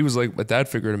 Like he was like a dad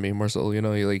figure to me, Marcel. You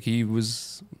know, he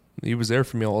was there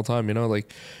for me all the time. You know,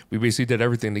 like we basically did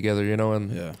everything together. You know,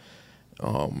 and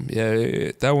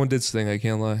that one did sting. I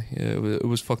can't lie. Yeah, it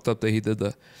was fucked up that he did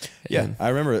that. Yeah, and I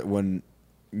remember it when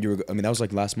you were. I mean, that was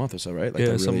like last month or so, right? Like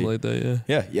yeah, something like that.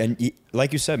 Yeah, and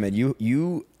like you said, man,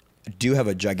 you do have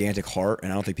a gigantic heart,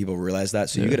 and I don't think people realize that.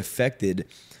 So you get affected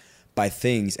by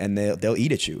things, and they'll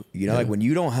eat at you. You know, like when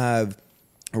you don't have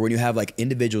or when you have like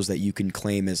individuals that you can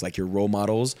claim as like your role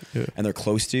models and they're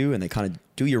close to you and they kind of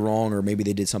do you wrong, or maybe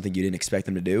they did something you didn't expect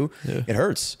them to do, it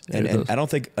hurts. And I don't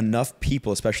think enough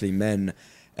people, especially men,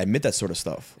 admit that sort of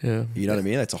stuff. Yeah. You know what I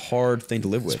mean? That's a hard thing to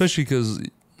live with. Especially because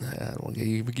I don't want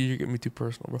to get you get me too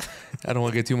personal, bro. I don't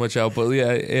want to get too much out, but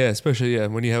especially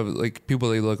when you have like people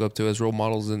that you look up to as role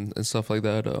models and stuff like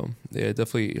that. It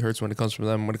definitely hurts when it comes from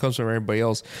them. When it comes from everybody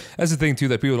else, that's the thing too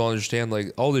that people don't understand.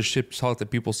 Like all this shit talk that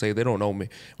people say, they don't know me.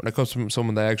 When it comes from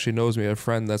someone that actually knows me, a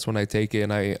friend, that's when I take it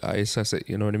and I assess it.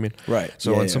 You know what I mean? Right.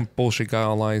 So when some bullshit guy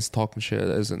online is talking shit, it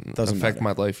doesn't affect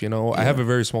my life. You know, I have a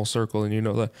very small circle, and you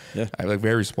know that. Yeah. I like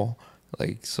very small.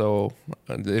 Like, so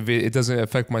if it doesn't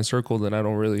affect my circle, then I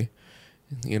don't really,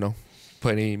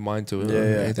 put any mind to it.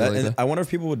 That. I wonder if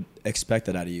people would expect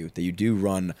that out of you, that you do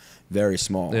run very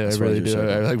small. Yeah, I really do.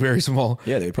 I like very small.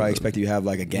 Yeah, they would probably expect you have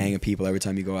like a gang of people every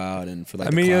time you go out and for like.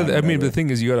 The thing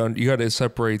is, you gotta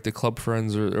separate the club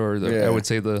friends or I would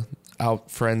say the out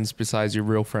friends besides your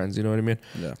real friends. You know what I mean?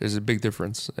 Yeah. There's a big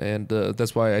difference, and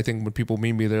that's why I think when people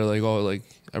meet me, they're like, "Oh, like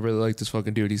I really like this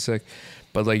fucking dude. He's sick,"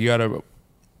 but like you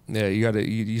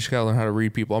just gotta learn how to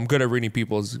read people. I'm good at reading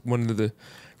people. Is one of the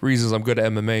reasons I'm good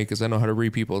at MMA, because I know how to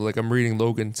read people. Like I'm reading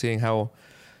Logan, seeing how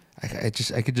I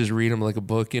could just read him like a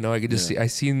book. I could just see. I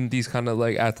seen these kind of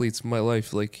like athletes in my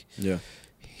life. Like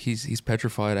he's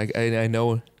petrified. I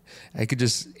know. I could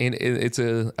just, and it's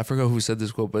I forgot who said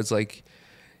this quote, but it's like,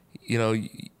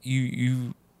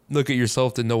 you look at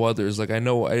yourself to know others. Like I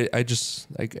know, I just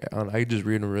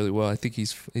read him really well. I think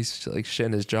he's like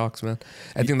shitting his jocks, man.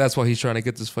 I think that's why he's trying to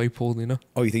get this fight pulled.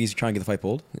 Oh, you think he's trying to get the fight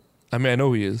pulled? I mean, I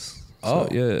know he is. So,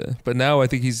 yeah, but now I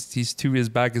think he's to his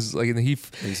back is like, and he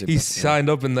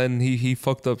signed up and then he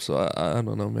fucked up. So I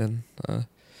don't know, man. I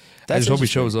just hope he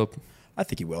shows up. I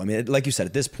think he will. I mean, like you said,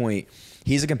 at this point,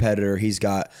 he's a competitor. He's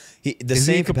got the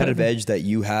same competitive edge that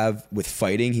you have with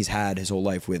fighting. He's had his whole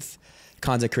life with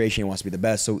content creation. He wants to be the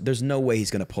best. So there's no way he's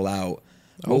going to pull out.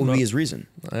 What would be his reason?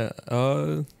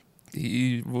 From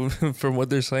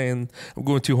what they're saying, I'm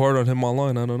going too hard on him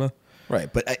online. I don't know.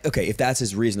 Right. But okay, if that's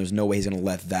his reason, there's no way he's going to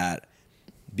let that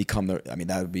become that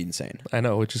would be insane. I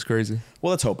know, which is crazy.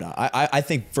 Well, let's hope not. I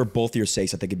think for both of your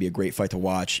sakes, I think it'd be a great fight to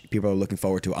watch. People are looking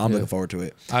forward to it. I'm looking forward to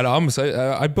it. I'm excited.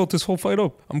 I built this whole fight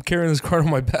up. I'm carrying this card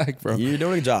on my back, bro. You're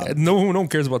doing a good job. No one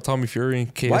cares about Tommy Fury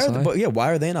and KSI.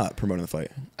 Why are they not promoting the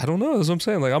fight? I don't know. That's what I'm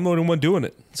saying. Like, I'm the only one doing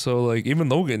it. So, like, even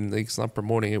Logan, like, he's not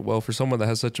promoting it well for someone that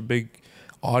has such a big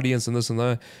audience and this and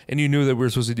that. And you knew that we were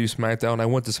supposed to do SmackDown. I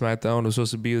went to SmackDown. It was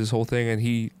supposed to be this whole thing, and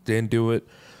he didn't do it.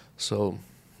 So,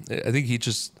 I think he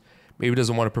just maybe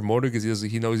doesn't want to promote it because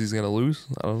he knows he's going to lose.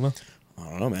 I don't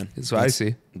know, man. That's what I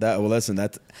see. That's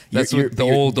the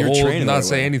old not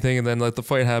say anything and then let the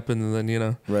fight happen and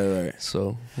then, Right.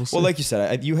 So, well, like you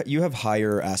said, you have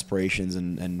higher aspirations,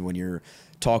 and when you're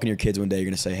talking to your kids one day, you're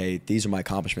going to say, hey, these are my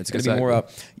accomplishments. It's going to be more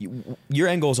your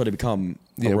end goals are to become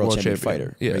a world champion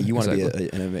fighter. Yeah, right? You want to be a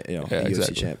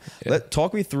UFC champ. Yeah.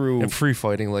 Talk me through. And free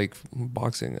fighting, like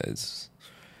boxing, is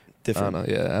different. I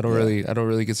don't know. I don't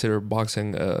really consider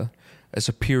boxing a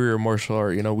superior martial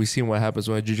art. We seen what happens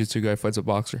when a jiu-jitsu guy fights a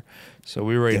boxer. So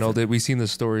we already know that. We've seen the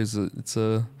stories. It's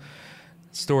a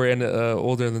story and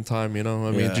older than time. I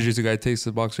mean, jiu-jitsu guy takes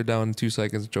the boxer down in 2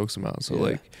 seconds, chokes him out. So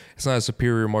like, it's not a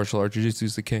superior martial art. Jiu-jitsu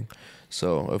is the king.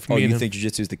 So if you think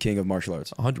jiu-jitsu is the king of martial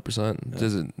arts?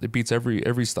 100%. It beats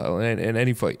every style in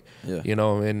any fight. Yeah.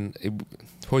 And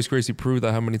Royce Gracie proved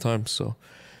that how many times. So.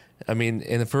 I mean,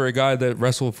 and for a guy that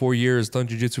wrestled 4 years, done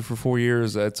jiu-jitsu for 4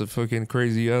 years, that's a fucking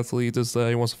crazy athlete.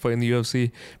 He wants to fight in the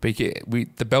UFC. But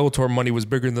the Bellator money was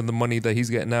bigger than the money that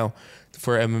he's getting now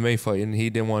for an MMA fight, and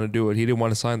he didn't want to do it. He didn't want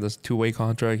to sign this 2-way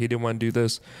contract. He didn't want to do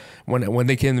this. When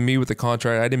they came to me with the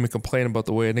contract, I didn't even complain about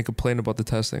the weight. I didn't complain about the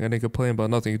testing. I didn't complain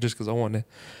about nothing just because I wanted to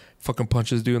fucking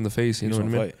punch this dude in the face. You know what I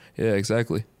mean? Fight. Yeah,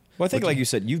 exactly. Well, I think, like you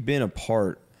said, you've been a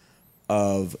part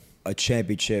of a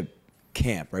championship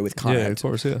camp, right, with Contact. Yeah, of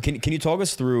course, yeah. Can you talk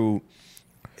us through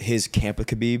his camp with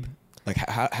Khabib? Like,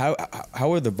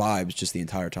 how are the vibes just the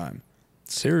entire time?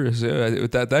 Serious, yeah.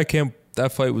 That camp,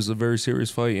 that fight was a very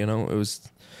serious fight. It was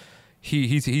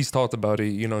he's talked about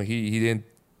it. He didn't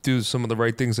do some of the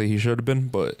right things that he should have been,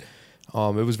 but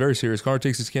it was very serious. Conor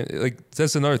takes his camp, like,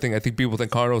 that's another thing. I think people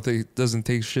think Conor doesn't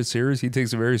take shit serious. He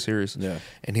takes it very serious. Yeah,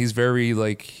 and he's very,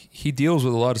 like, he deals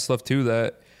with a lot of stuff too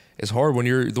that. It's hard when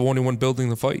you're the only one building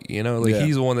the fight,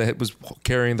 He's the one that was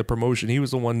carrying the promotion. He was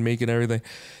the one making everything.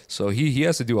 So he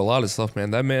has to do a lot of stuff,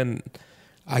 man. That man,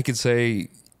 I could say,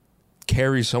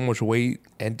 carries so much weight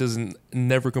and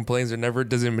never complains or never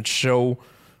doesn't even show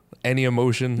any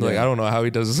emotion. Like I don't know how he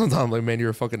does it sometimes. Like, man, you're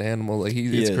a fucking animal. Like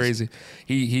it's crazy.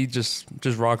 He just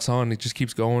rocks on. He just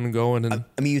keeps going and going. And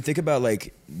I mean, you think about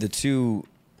like the two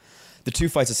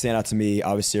fights that stand out to me,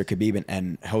 obviously, are Khabib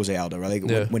and Jose Aldo, right?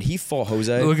 Like when he fought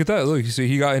Jose, look at that. Look, you see,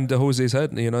 he got into Jose's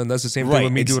head, you know, and that's the same thing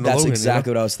with me doing the Logan. That's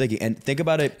exactly you know? what I was thinking. And think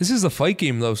about it. This is the fight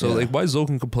game, though. So like, why is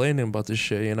Logan complaining about this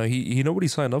shit? You know, he know what he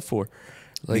signed up for.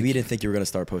 Like, maybe he didn't think you were gonna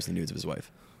start posting nudes of his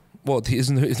wife. Well, he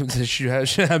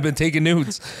should have been taking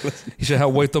nudes. He should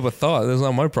have wiped up a thought. That's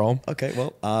not my problem. Okay,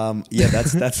 well, yeah,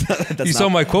 that's you saw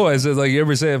my quote. I said, like, you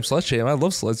ever say I'm slut shame? I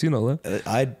love sluts. You know that.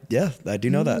 I do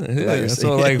know that. Yeah,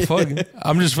 so like, fuck.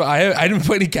 I didn't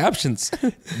put any captions.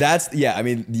 I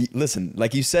mean, listen,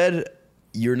 like you said,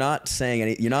 you're not saying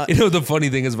any. You're not. You know the funny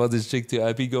thing is about this chick too.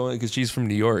 I'd be going because she's from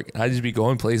New York. I just be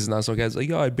going places now. So guys like,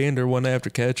 yo, I banned her one night after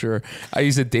catch, or I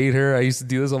used to date her. I used to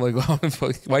do this. I'm like, oh,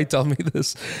 why you tell me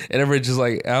this? And everybody's just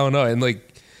like, I don't know. And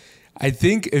like, I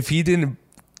think if he didn't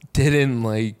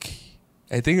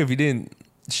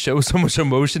show so much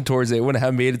emotion towards it, it wouldn't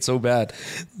have made it so bad.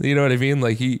 You know what I mean?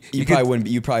 Like you probably wouldn't.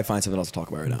 You probably find something else to talk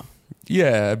about right now.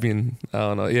 Yeah, I mean, I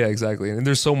don't know. Yeah, exactly. And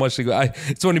there's so much to go.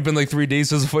 It's only been like 3 days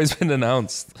since the fight's been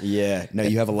announced. Yeah, no,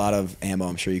 you have a lot of ammo.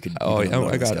 I'm sure you could. Oh, yeah,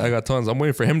 I got tons. I'm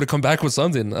waiting for him to come back with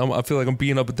something. I feel like I'm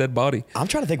beating up a dead body. I'm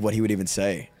trying to think what he would even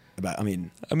say about. I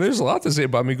mean, there's a lot to say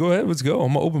about me. Go ahead, let's go.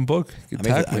 I'm an open book. I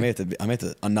may have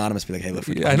to anonymous be like, hey, look.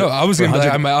 I know. I was gonna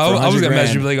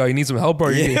message you like, oh, you need some help, bro.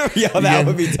 Yeah, that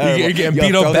would be terrible. You're getting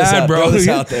beat up bad, bro. Throw this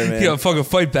out there, man. You gotta fucking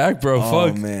fight back, bro. Oh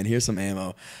fuck, man, here's some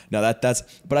ammo. No, that's.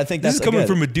 But I think this that's is coming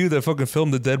from a dude that fucking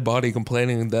filmed the dead body,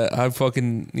 complaining that I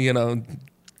fucking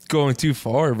going too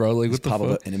far, bro. Like, what the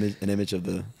fuck? An image of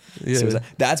the. Yeah.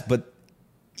 That's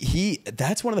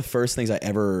one of the first things I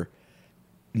ever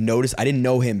noticed. I didn't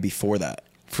know him before that.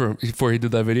 Before he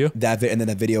did that video? And then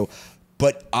that video.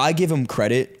 But I give him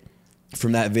credit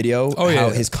from that video.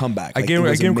 His comeback. I gave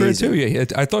him credit too. Yeah,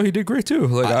 I thought he did great too.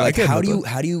 How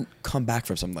do you come back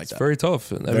from something like that? It's very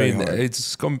tough. I mean, hard.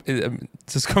 it's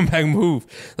a comeback move.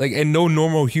 Like, and no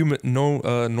normal human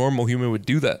would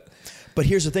do that. But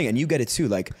here's the thing, and you get it too.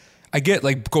 Like, I get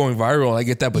like going viral. I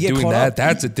get that, but doing that,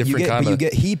 that's a different kind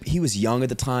of. He was young at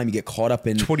the time. You get caught up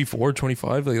in 24,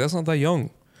 25. Like, that's not that young.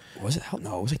 Was it? Hell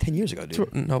no, it was like 10 years ago,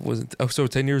 dude. No, it wasn't. So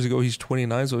 10 years ago, he's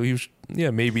 29. So he was,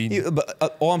 maybe.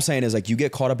 But all I'm saying is, like, you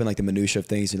get caught up in like the minutia of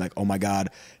things, and like, oh my god,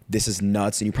 this is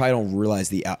nuts, and you probably don't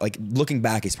realize like looking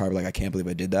back, he's probably like, I can't believe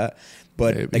I did that.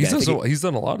 But again, he's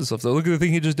done a lot of stuff though. Look at the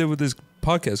thing he just did with his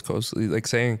podcast host, like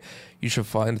saying you should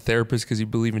find a therapist because you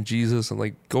believe in Jesus, and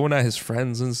like going at his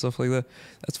friends and stuff like that.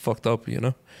 That's fucked up,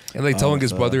 And like telling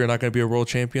his brother you're not going to be a world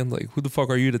champion. Like, who the fuck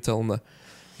are you to tell him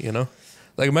that?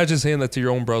 Like, imagine saying that to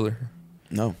your own brother.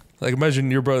 No. Like, imagine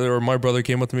your brother or my brother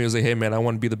came up to me and was like, hey, man, I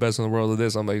want to be the best in the world at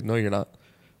this. I'm like, no, you're not.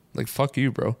 Like, fuck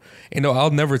you, bro. I'll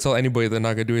never tell anybody they're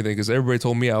not going to do anything because everybody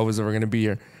told me I was never going to be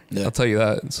here. Yeah. I'll tell you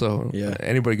that. So,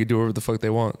 anybody can do whatever the fuck they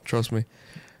want. Trust me.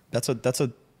 That's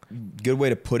a good way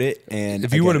to put it. And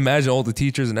if you would imagine all the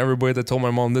teachers and everybody that told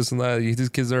my mom this and that, this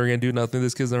kid's never going to do nothing,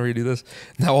 this kid's never going to do this.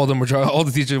 Now all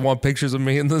the teachers want pictures of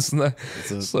me and this and that.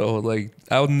 So, like,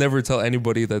 I would never tell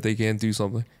anybody that they can't do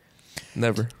something.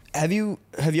 Never. Have you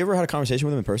ever had a conversation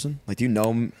with him in person? Like, do you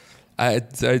know him? I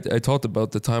talked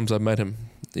about the times I met him.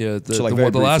 Yeah,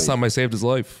 the last time I saved his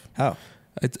life. How?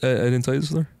 I didn't tell you this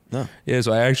story? No. Yeah,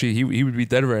 so he would be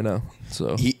dead right now.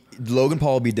 So Logan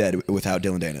Paul would be dead without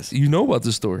Dillon Danis. You know about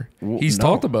this story. He's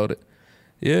talked about it.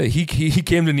 Yeah, he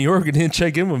came to New York and didn't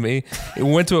check in with me. He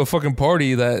went to a fucking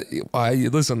party that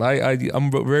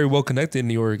I'm very well connected in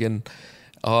New York, and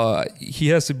he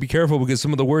has to be careful because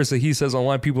some of the words that he says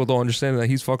online, people don't understand that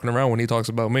he's fucking around when he talks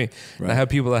about me. Right. And I have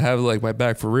people that have like my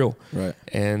back for real. Right.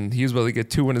 And he was about to get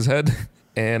 2 in his head,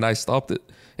 and I stopped it.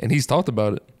 And he's talked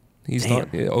about it. He's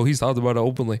talked about it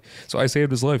openly. So I saved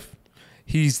his life.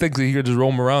 He thinks that he could just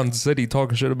roam around the city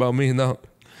talking shit about me. No.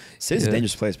 City's a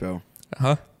dangerous place, bro.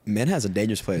 Huh? Manhattan's a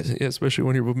dangerous place. Yeah, especially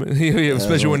when you're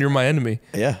when you're my enemy.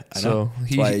 Yeah, I know.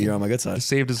 That's why you're on my good side. I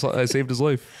saved his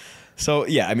life. So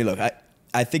yeah, I mean, look,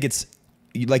 I think it's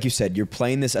like you said, you're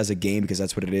playing this as a game because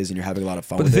that's what it is, and you're having a lot of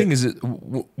fun. But with the thing is,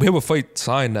 we have a fight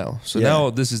signed now, so now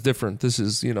this is different. This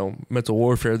is mental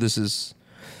warfare. This is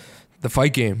the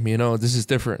fight game. This is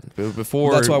different.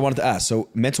 Before that's why I wanted to ask. So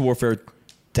mental warfare,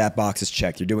 that box is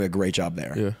checked. You're doing a great job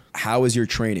there. Yeah. How is your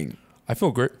training? I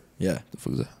feel great. Yeah. The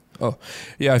fuck is that? Oh,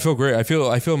 yeah. I feel great. I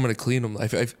feel I'm gonna clean him. I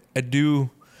do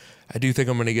think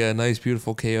I'm gonna get a nice,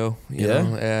 beautiful KO. You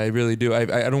know? I really do.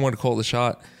 I don't want to call it a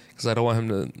shot because I don't want him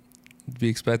to be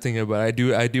expecting it, but I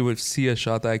do see a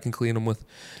shot that I can clean him with,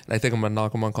 and I think I'm gonna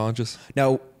knock him unconscious.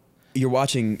 Now, you're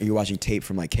watching tape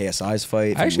from like KSI's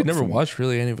fight. I actually never watched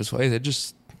really any of his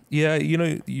fights. Yeah, you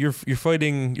know, you're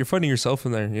fighting yourself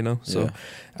in there, you know. So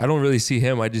I don't really see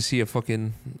him. I just see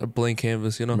a blank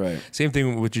canvas, you know. Right. Same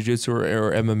thing with jiu-jitsu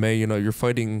or MMA. You know, you're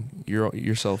fighting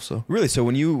yourself. So really, so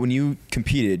when you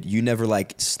competed, you never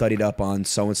like studied up on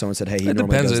so and said, hey, he it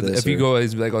normally depends. does this. If you go,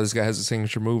 he's like, oh, this guy has a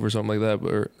signature move or something like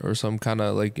that, or some kind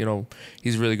of like, you know,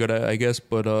 he's really good at it, I guess.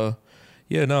 But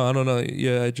yeah, no, I don't know.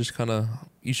 Yeah, I just kind of.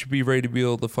 You should be ready to be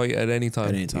able to fight at any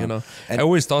time. You know, and I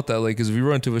always thought that, like, because if you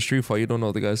run into a street fight, you don't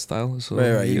know the guy's style. So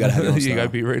right. You gotta have your own you style. gotta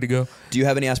be ready to go. Do you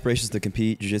have any aspirations to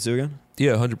compete jiu-jitsu again?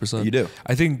 Yeah, 100%. You do.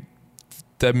 I think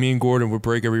that me and Gordon would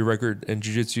break every record in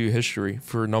jiu-jitsu history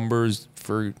for numbers,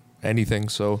 for anything.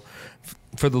 So,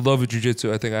 for the love of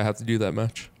jiu-jitsu, I think I have to do that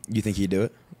match. You think he'd do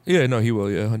it? Yeah, no, he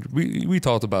will. Yeah, 100. We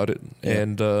talked about it,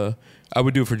 and I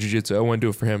would do it for jiu-jitsu. I wouldn't do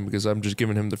it for him because I'm just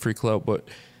giving him the free clout, but.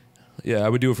 Yeah, I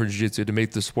would do it for jiu-jitsu to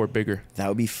make the sport bigger. That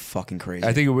would be fucking crazy.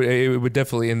 I think it would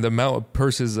definitely, and the amount of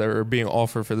purses that are being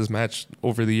offered for this match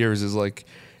over the years is like,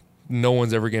 no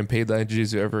one's ever getting paid that in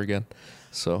jiu-jitsu ever again.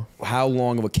 So, how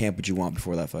long of a camp would you want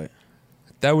before that fight?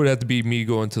 That would have to be me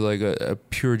going to like a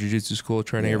pure jiu-jitsu school,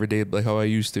 training every day like how I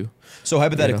used to. So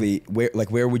hypothetically,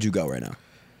 where would you go right now?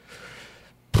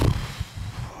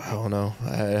 I don't know.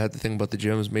 I had to think about the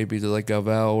gyms, maybe to like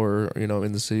Galval or, you know,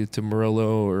 in the city to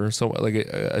Murillo or somewhere like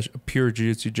a pure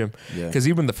jiu-jitsu gym. Because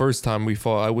even the first time we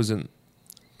fought, I wasn't.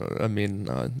 I don't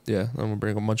want to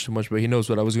bring up too much, but he knows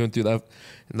what I was going through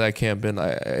in that camp, and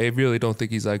I really don't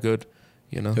think he's that good.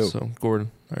 You know, so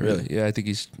Gordon. Really? I think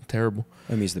he's terrible.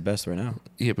 I mean, he's the best right now.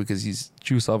 Yeah, because he's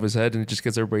juice off his head and it just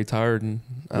gets everybody tired, and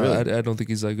I don't think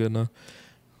he's that good now.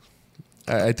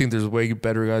 I think there's way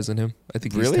better guys than him. I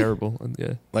think he's terrible.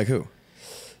 Yeah. Like who?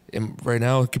 And right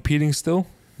now, competing still?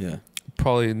 Yeah.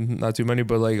 Probably not too many,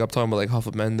 but like I'm talking about like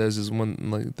Rafa Mendes is one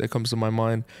like that comes to my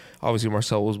mind. Obviously,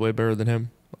 Marcel was way better than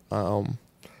him.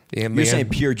 You're saying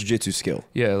pure jiu-jitsu skill?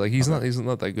 Yeah, like he's not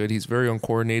that good. He's very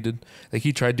uncoordinated. Like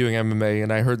he tried doing MMA,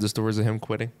 and I heard the stories of him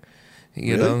quitting.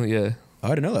 You know? Yeah.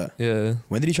 Oh, I didn't know that. Yeah.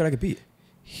 When did he try to compete?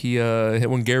 He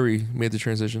when Gary made the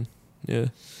transition. Yeah.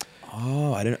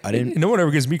 Oh, I didn't. No one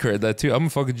ever gives me credit that too. I'm a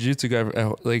fucking jiu-jitsu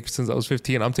guy. Like since I was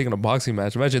 15, I'm taking a boxing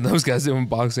match. Imagine those guys doing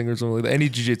boxing or something like that. Any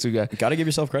jiu-jitsu guy. Gotta give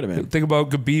yourself credit, man. Think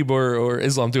about Khabib or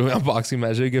Islam doing a boxing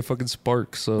match. They get fucking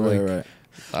sparked. So right.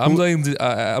 I'm willing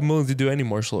to do any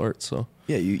martial arts. So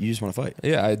yeah, you just want to fight.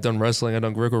 Yeah, I've done wrestling. I've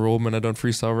done Greco-Roman. I've done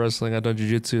freestyle wrestling. I've done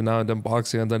jiu-jitsu. Now I've done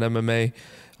boxing. I've done MMA.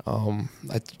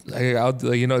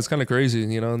 You know, it's kind of crazy.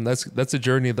 You know, and that's a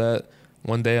journey that.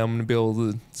 One day I'm gonna be able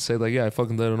to say like, yeah, I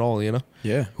fucking did it all, you know?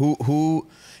 Yeah. Who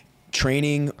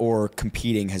training or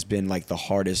competing has been like the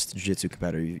hardest jiu-jitsu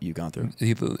competitor you've gone through?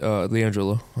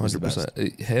 Leandro,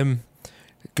 100%. Him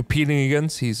competing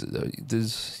against,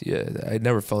 I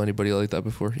never felt anybody like that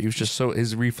before. He was just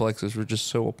his reflexes were just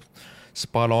so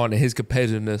spot on, and his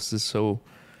competitiveness is so.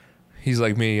 He's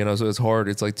like me, you know. So it's hard.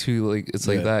 It's like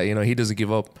like that, you know. He doesn't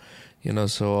give up, you know.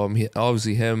 So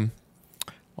obviously him,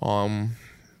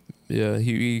 Yeah,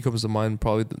 he comes to mind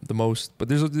probably the most. But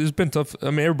there's been tough. I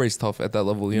mean, everybody's tough at that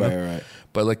level, you know. Right.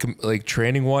 But like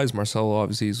training wise, Marcelo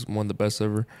obviously is one of the best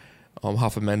ever.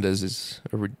 Rafa Mendes is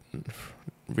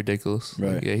ridiculous.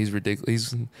 Right. Like, yeah, he's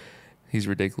ridiculous. He's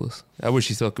ridiculous. I wish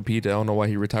he still competed. I don't know why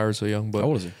he retired so young. But how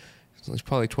old is he? He's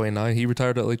probably 29. He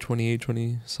retired at like 28,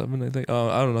 27, I think.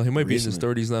 I don't know. He might be in his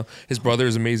 30s now. His brother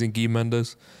is amazing, Guy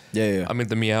Mendes. Yeah. I mean,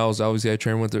 the Meows, obviously I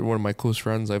train with one of my close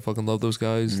friends. I fucking love those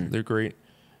guys. Mm-hmm. They're great.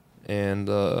 And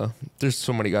there's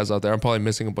so many guys out there. I'm probably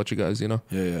missing a bunch of guys, you know?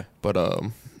 Yeah. But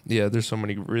yeah, there's so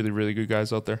many really, really good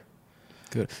guys out there.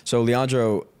 Good. So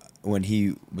Leandro, when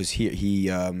he was here,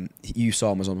 you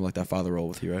saw him as almost like that father role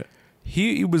with you, right?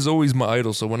 He was always my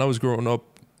idol. So when I was growing up,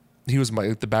 he was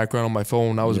the background on my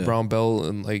phone. I was a brown belt,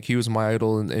 and like he was my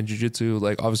idol in jiu-jitsu.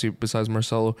 Like obviously besides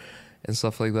Marcelo and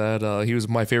stuff like that, he was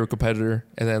my favorite competitor.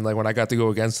 And then like when I got to go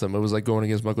against him, it was like going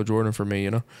against Michael Jordan for me,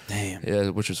 you know? Damn. Yeah,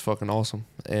 which was fucking awesome.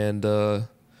 And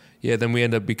yeah, then we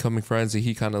ended up becoming friends. And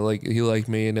he kind of like he liked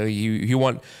me, and he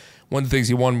one of the things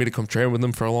he wanted me to come train with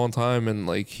him for a long time. And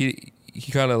like he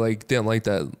kind of like didn't like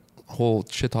that whole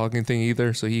shit talking thing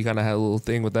either, so he kind of had a little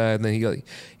thing with that, and then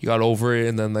he got over it.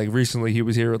 And then like recently he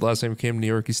was here the last time he came to New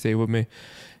York, he stayed with me.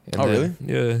 And really?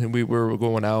 Yeah, and we were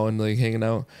going out and like hanging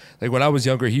out. Like when I was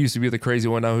younger, he used to be the crazy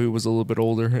one. Now he was a little bit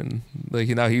older, and like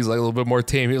now he's like a little bit more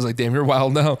tame. He was like, damn, you're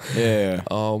wild now. Yeah.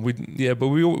 But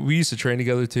we used to train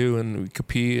together too, and we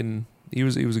compete, and he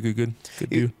was a good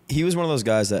dude. He was one of those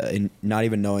guys that, not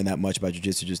even knowing that much about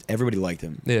jiu-jitsu, just everybody liked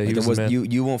him. Yeah, he was a man.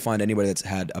 You won't find anybody that's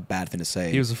had a bad thing to say.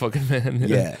 He was a fucking man.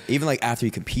 Yeah. Even like after he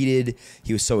competed,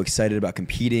 he was so excited about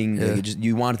competing. Yeah. Like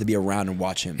you wanted to be around and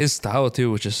watch him. His style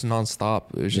too was just nonstop.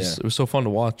 It was just it was so fun to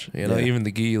watch. You know, even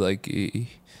the gi, like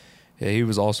Yeah, he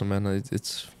was awesome, man.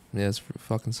 It's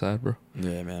fucking sad, bro.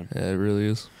 Yeah, man. Yeah, it really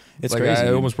is. It's like, crazy.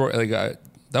 I almost broke.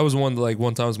 That was one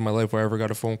time in my life where I ever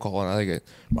got a phone call and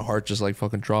my heart just like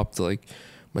fucking dropped to like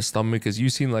my stomach, because you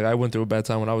seen like I went through a bad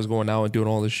time when I was going out and doing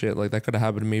all this shit. Like that could have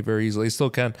happened to me very easily. It still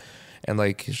can, and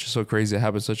like it's just so crazy to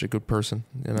have such a good person.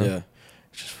 You know? Yeah.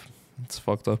 It's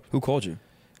fucked up. Who called you?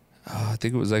 I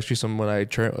think it was actually some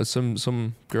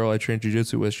girl I trained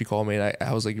jiu-jitsu with. She called me and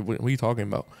I was like, what are you talking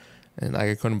about? And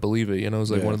I couldn't believe it. You know, it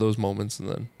was like one of those moments. And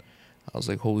then I was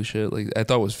like, holy shit. Like I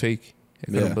thought it was fake.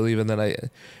 I couldn't believe it. And then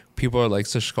people are like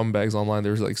such scumbags online. They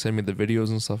were like sending me the videos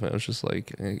and stuff. And it was just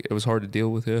like, it was hard to deal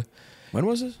with. Yeah. When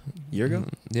was it? A year ago?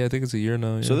 Yeah, I think it's a year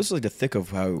now. Yeah. So this is like the thick of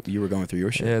how you were going through your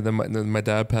shit. Yeah, then my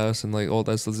dad passed and like all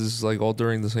that stuff. This is like all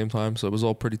during the same time. So it was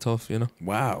all pretty tough, you know?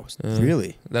 Wow.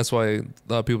 Really? That's why a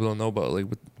lot of people don't know about like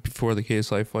before the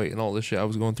KSI fight and all this shit I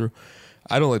was going through.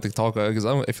 I don't like to talk about it because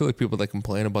I feel like people that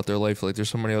complain about their life, like there's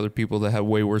so many other people that have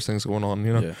way worse things going on,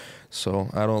 you know? Yeah. So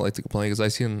I don't like to complain because I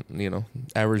seen, you know,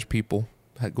 average people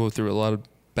go through a lot of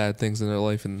bad things in their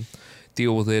life and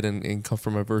deal with it and come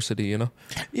from adversity, you know?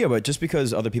 Yeah, but just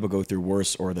because other people go through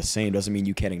worse or the same doesn't mean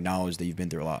you can't acknowledge that you've been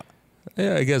through a lot.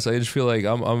 Yeah, I guess I just feel like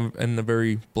I'm in a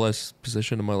very blessed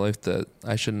position in my life that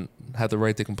I shouldn't have the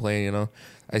right to complain, you know?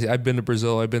 I've been to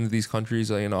Brazil, I've been to these countries,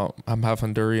 you know, I'm half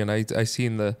Honduran, I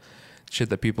seen the shit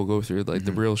that people go through, like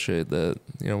the real shit that,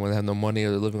 you know, when they have no money or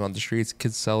they're living on the streets,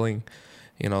 kids selling,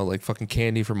 you know, like fucking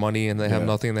candy for money and they have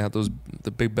nothing. They have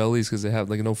the big bellies because they have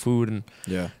like no food, and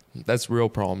that's real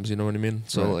problems. You know what I mean?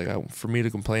 So like for me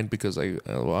to complain because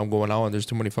I'm going out and there's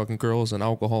too many fucking girls and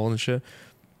alcohol and shit.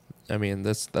 I mean,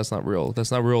 that's not real.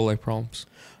 That's not real life problems.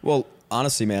 Well,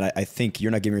 honestly, man, I think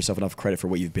you're not giving yourself enough credit for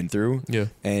what you've been through. Yeah.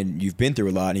 And you've been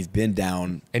through a lot and you've been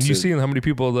down. And you've seen how many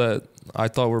people that I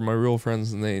thought were my real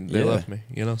friends and they left me,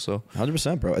 you know? So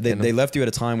 100%, bro. They left you at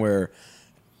a time where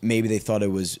maybe they thought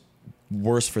it was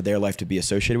worse for their life to be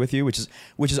associated with you, which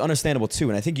is understandable too.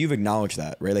 And I think you've acknowledged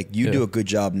that, right? Like you do a good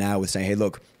job now with saying, hey,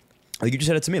 look, like you just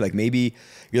said it to me, like maybe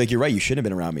you're right, you shouldn't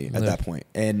have been around me at that point.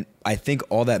 And I think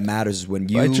all that matters is when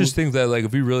you... I just think that like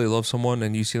if you really love someone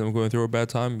and you see them going through a bad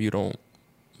time, you don't...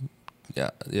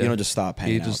 You don't just stop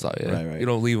hanging out. You just stop, Right. You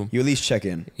don't leave them. You at least check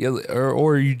in. Yeah,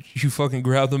 or you fucking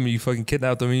grab them and you fucking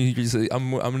kidnap them and you just say,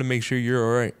 I'm gonna make sure you're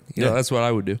all right. You know, that's what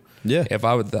I would do. Yeah. If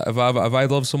I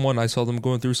love someone, I saw them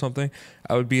going through something,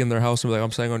 I would be in their house and be like,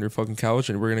 I'm staying on your fucking couch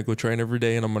and we're gonna go train every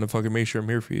day and I'm gonna fucking make sure I'm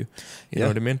here for you. You know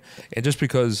what I mean? And just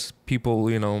because people,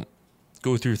 you know,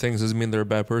 go through things doesn't mean they're a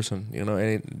bad person. You know,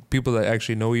 and people that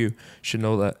actually know you should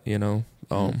know that. You know.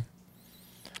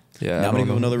 Yeah, not many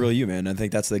people know the real you, man. I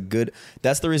think that's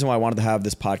the reason why I wanted to have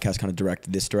this podcast kind of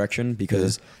direct this direction,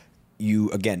 because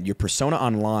your persona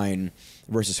online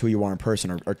versus who you are in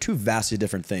person are two vastly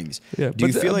different things. Yeah, do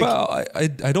you feel like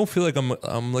I don't feel like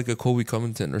I'm like a Colby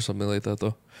Covington or something like that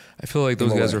though. I feel like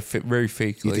those guys are very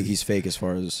fake. You think he's fake as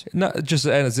far as not just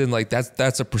as in like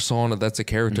that's a persona, that's a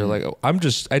character. Like I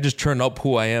just turn up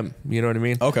who I am. You know what I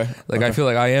mean? Okay. Like I feel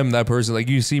like I am that person. Like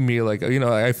you see me, like, you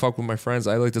know, I fuck with my friends.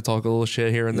 I like to talk a little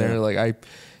shit here and there. Like I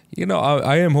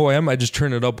am who I am. I just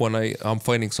turn it up when I'm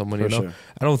fighting someone. You know,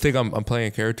 I don't think I'm playing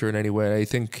a character in any way. I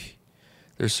think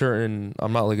there's certain,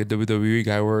 I'm not like a WWE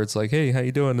guy where it's like, hey, how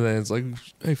you doing? And then it's like,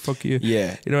 hey, fuck you.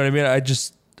 Yeah. You know what I mean?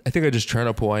 I think I just turn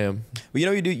up who I am. Well, you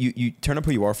know, you turn up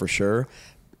who you are for sure.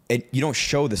 And you don't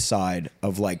show the side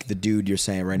of like the dude you're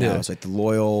saying right now. It's like the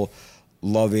loyal,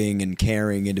 loving and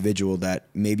caring individual that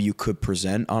maybe you could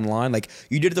present online. Like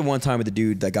you did it the one time with the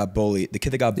dude that got bullied, the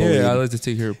kid that got bullied. Yeah, I like to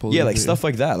take care of bullies. Yeah, like stuff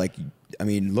like that. Like, I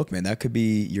mean, look, man, that could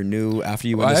be your new after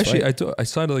you win this fight. I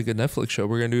signed like a Netflix show.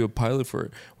 We're gonna do a pilot for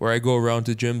it where I go around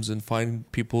to gyms and find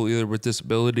people either with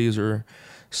disabilities or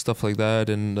stuff like that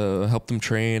and help them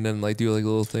train and like do like a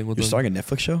little thing with them. You're starting a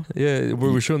Netflix show? Yeah,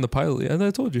 where we're showing the pilot. Yeah, I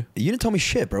told you. You didn't tell me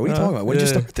shit, bro. What are you talking about? When did you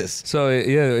start this? So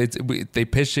they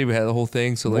pitched it. We had the whole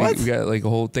thing. So like we got like a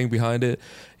whole thing behind it.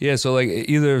 Yeah, so like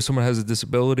either if someone has a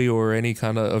disability or any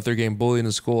kind of, if they're getting bullied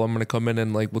in school, I'm gonna come in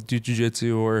and like we'll do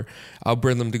jiu-jitsu, or I'll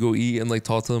bring them to go eat and like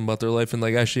talk to them about their life and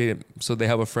like actually so they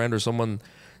have a friend or someone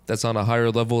that's on a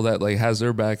higher level that like has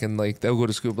their back and like they'll go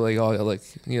to school but like, oh, like,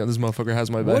 you know, this motherfucker has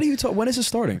my back. What are you talking? When is it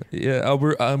starting? Yeah,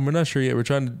 we're not sure yet. We're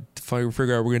trying to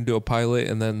figure out. We're gonna do a pilot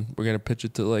and then we're gonna pitch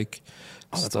it to like.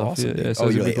 Oh, that's stuff. awesome. Yeah, so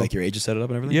like your agent set it up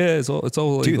and everything. Yeah, it's all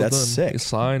like, dude, that's done. sick. It's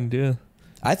signed. Yeah,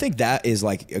 I think that is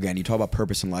like, again, you talk about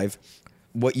purpose in life.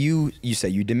 What you say,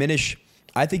 you diminish.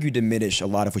 I think you diminish a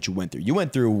lot of what you went through. You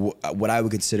went through what I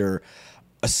would consider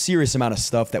a serious amount of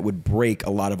stuff that would break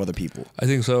a lot of other people. I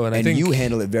think so, and I think you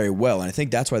handle it very well. And I think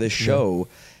that's why this show,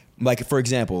 like for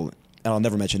example, and I'll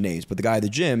never mention names, but the guy at the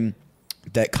gym,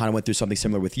 that kind of went through something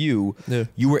similar with you,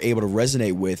 you were able to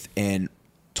resonate with and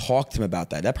talk to him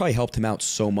about that. That probably helped him out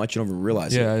so much you don't even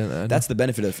realize it. I that's the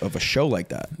benefit of a show like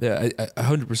that. Yeah,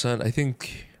 100%. I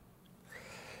think,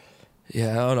 I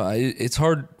don't know. It's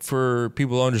hard for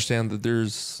people to understand that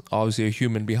there's obviously a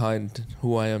human behind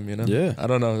who I am, Yeah. I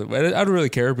don't know. I don't really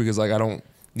care because like I don't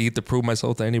need to prove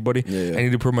myself to anybody. I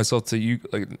need to prove myself to you,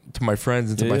 like to my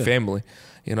friends and to my family.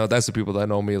 That's the people that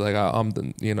know me. Like I'm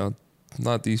the,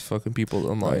 not these fucking people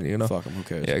online, Fuck them, who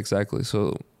cares? Yeah, exactly.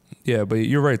 So, yeah, but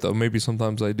you're right though. Maybe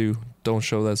sometimes I don't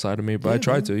show that side of me, but I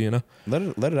try to, Let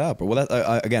it out. But well,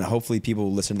 again, hopefully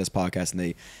people listen to this podcast and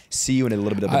they see you in a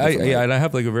little bit of a different light. And I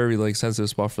have like a very like sensitive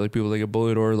spot for like people that get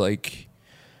bullied or like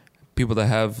people that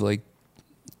have like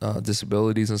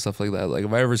disabilities and stuff like that. Like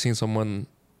if I ever seen someone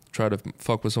try to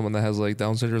fuck with someone that has like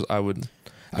Down syndrome,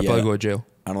 I'd probably go to jail.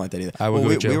 I don't like that either. I would go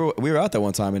to jail. We were out there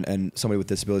one time and somebody with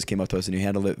disabilities came up to us and you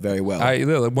handled it very well.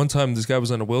 Like one time this guy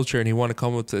was in a wheelchair and he wanted to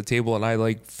come up to the table and I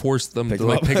like forced them to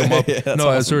like pick him up. No, awesome.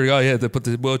 I swear to God, yeah, they put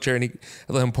the wheelchair and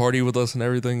I let him party with us and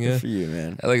everything. Yeah, good for you,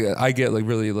 man. Like I get like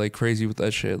really like crazy with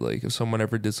that shit. Like if someone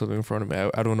ever did something in front of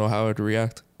me, I don't know how I'd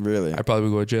react. Really, I probably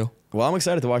would go to jail. Well, I'm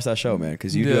excited to watch that show, man,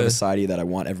 because you do have a side of you that I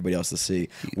want everybody else to see.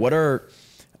 What are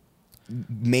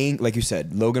main, like you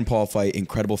said, Logan Paul fight,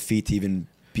 incredible feat to even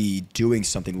be doing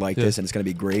something like this, and it's going to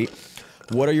be great.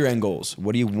 What are your end goals?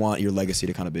 What do you want your legacy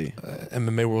to kind of be?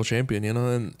 MMA world champion,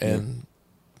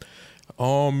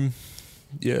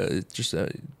 it's just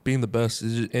being the best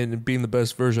and being the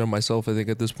best version of myself. I think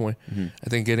at this point, I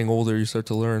think getting older, you start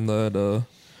to learn that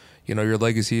your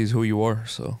legacy is who you are.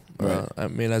 So I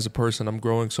mean, as a person, I'm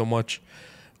growing so much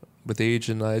with age,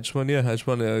 and I just want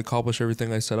to accomplish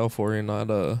everything I set out for, and not.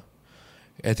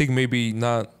 I think maybe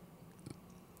not.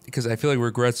 Because I feel like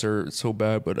regrets are so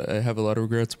bad, but I have a lot of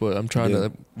regrets. But I'm trying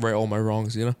to right all my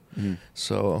wrongs,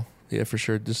 So yeah, for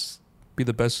sure, just be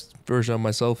the best version of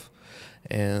myself,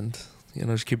 and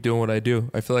just keep doing what I do.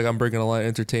 I feel like I'm bringing a lot of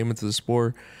entertainment to the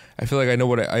sport. I feel like I know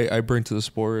what I bring to the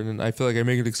sport, and I feel like I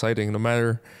make it exciting. No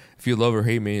matter if you love or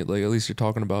hate me, like at least you're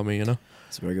talking about me,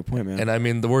 That's a very good point, man. And I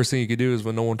mean, the worst thing you could do is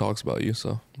when no one talks about you.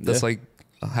 So that's like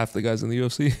half the guys in the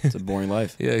UFC. It's a boring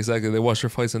life. Yeah, exactly. They watch their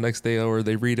fights the next day, or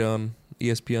they read on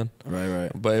ESPN.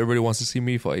 Right. But everybody wants to see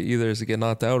me fight, either to get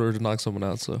knocked out or to knock someone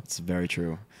out. So it's very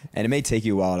true. And it may take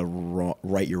you a while to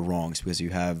right your wrongs because you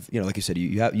have, like you said,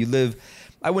 you live.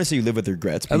 I wouldn't say you live with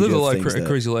regrets. But I live a lot of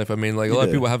crazy life. I mean, like a lot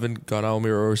of people haven't gone out with me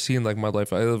or seen like my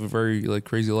life. I live a very like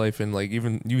crazy life, and like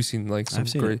even you've seen like some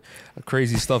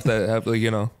crazy stuff that have like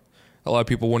a lot of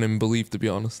people wouldn't even believe, to be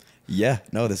honest. Yeah,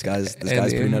 no, this guy's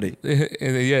pretty nutty.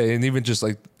 And even just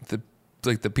like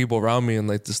the people around me and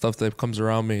like the stuff that comes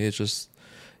around me, it's just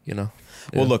Well,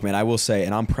 look, man, I will say,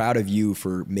 and I'm proud of you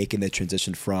for making the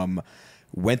transition from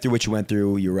went through what you went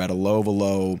through. You were at a low of a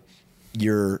low.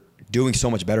 You're doing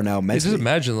so much better now mentally. Just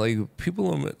imagine, like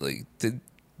people, like the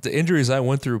injuries I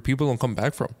went through, people don't come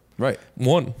back from. Right.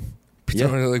 One.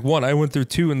 Like one, I went through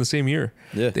two in the same year.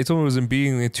 Yeah. They told me it was in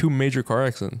being in 2 major car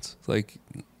accidents. Like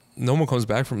no one comes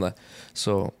back from that.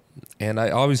 So, and I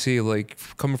obviously like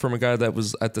coming from a guy that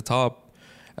was at the top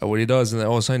at what he does, and then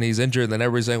all of a sudden he's injured, and then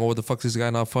everybody's saying, "Oh, what the fuck is this guy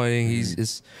not fighting?"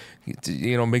 He's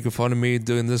making fun of me,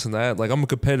 doing this and that. Like I'm a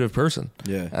competitive person.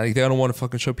 Yeah. I don't want to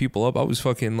fucking shut people up. I was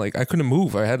fucking like I couldn't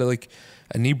move. I had to like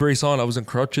a knee brace on. I was in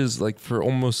crutches like for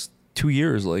almost 2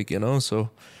 years. So.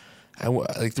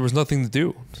 There was nothing to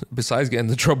do besides get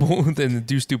into trouble and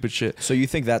do stupid shit. So you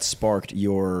think that sparked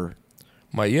your...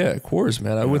 Of course,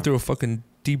 man. I went through a fucking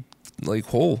deep like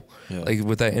hole like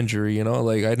with that injury,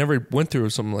 Like I never went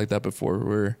through something like that before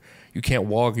where you can't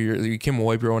walk, you can't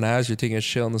wipe your own ass, you're taking a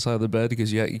shit on the side of the bed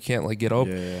because you can't like get up.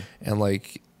 And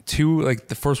like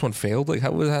the first one failed. Like how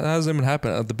does that even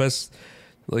happen? The best,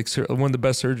 like one of the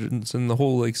best surgeons in the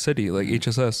whole like city, like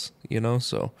HSS,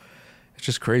 So it's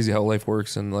just crazy how life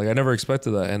works, and like I never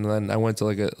expected that. And then I went to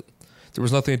there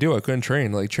was nothing to do. I couldn't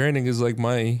train. Like training is like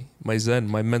my zen,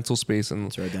 my mental space,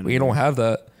 and when you don't have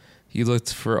that, you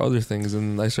looked for other things.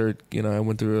 And I started, I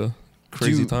went through a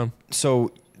crazy time.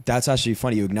 So that's actually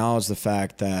funny. You acknowledge the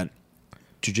fact that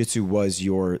jiu-jitsu was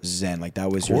your zen. Like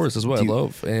that was of course, that's what I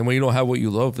love. And when you don't have what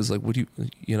you love, it's like, what do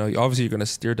you obviously you're going to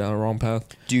steer down a wrong path.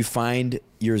 Do you find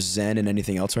your zen in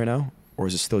anything else right now? Or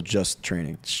is it still just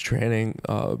training? It's training,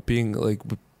 being like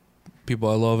with people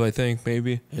I love, I think,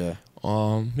 maybe. Yeah.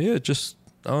 Just,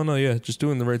 I don't know, just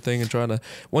doing the right thing and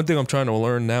one thing I'm trying to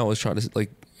learn now is try to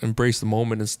like embrace the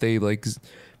moment and stay like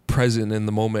present in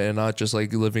the moment and not just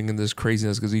like living in this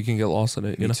craziness because you can get lost in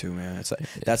it. Me too, man.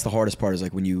 That's the hardest part is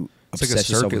like when you obsess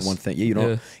yourself with one thing. Yeah, you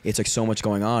know, it's like so much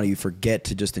going on. You forget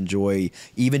to just enjoy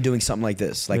even doing something like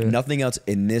this. Like nothing else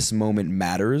in this moment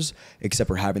matters except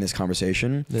for having this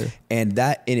conversation. Yeah. And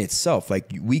that in itself,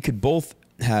 like we could both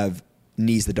have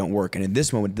knees that don't work. And in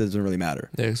this moment, it doesn't really matter.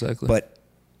 Yeah, exactly. But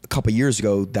a couple of years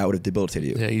ago, that would have debilitated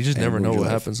you. Yeah, you just never know what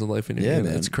happens in life. Man.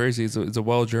 It's crazy. It's a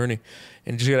wild journey.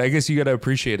 And just, I guess you got to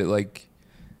appreciate it. Like,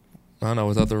 I don't know,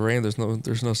 without the rain, there's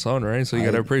no sun, right? So you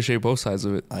got to appreciate both sides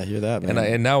of it. I hear that, man.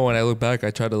 And now when I look back, I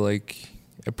try to like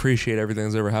appreciate everything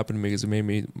that's ever happened to me because it made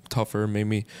me tougher, made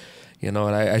me, you know,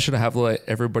 and I should have let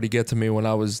everybody get to me when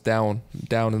I was down in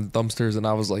the dumpsters and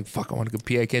I was like, fuck, I want to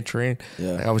compete, I can't train.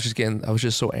 Yeah. Like, I was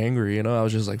just so angry, you know? I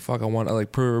was just like, fuck, I want to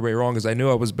like prove everybody wrong because I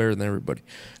knew I was better than everybody.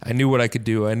 I knew what I could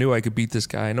do. I knew I could beat this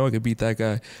guy. I know I could beat that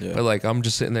guy. Yeah. But like, I'm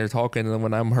just sitting there talking and then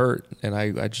when I'm hurt and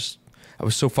I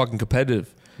was so fucking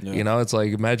competitive. Yeah. You know, it's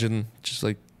like, imagine just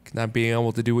like not being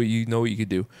able to do what you know what you could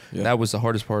do. Yeah. That was the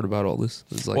hardest part about all this.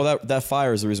 It's like, well, that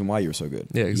fire is the reason why you were so good.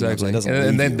 Yeah, exactly. You know,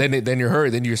 and then you're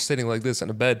hurt. Then you're sitting like this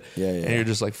in a bed. And you're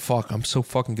just like, fuck, I'm so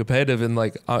fucking competitive. And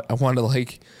like, I want to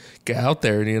like get out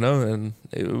there, you know, and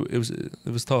it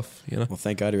was tough, you know. Well,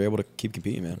 thank God you're able to keep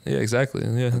competing, man. Yeah, exactly.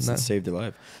 Yeah, that saved your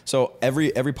life. So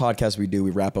every podcast we do, we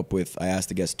wrap up with, I ask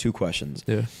the guests 2 questions.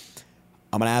 Yeah.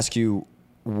 I'm going to ask you,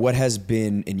 what has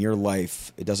been in your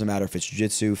life, it doesn't matter if it's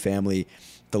jiu-jitsu, family,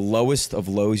 the lowest of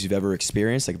lows you've ever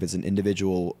experienced, like if it's an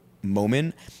individual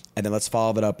moment, and then let's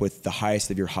follow that up with the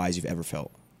highest of your highs you've ever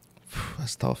felt.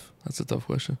 That's tough. That's a tough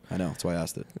question. I know, that's why I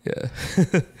asked it.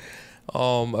 Yeah.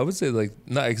 I would say like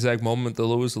not exact moment, the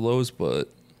lowest, but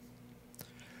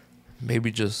maybe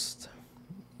just,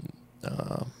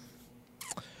 I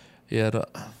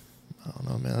don't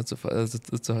know, man. That's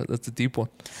a deep one.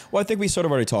 Well, I think we sort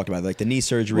of already talked about it, like the knee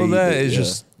surgery. Well, that is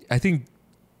just, I think,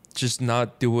 just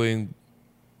not doing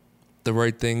the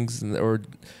right things, or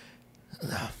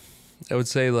I would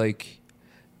say like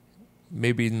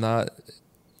maybe not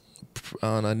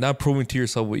proving to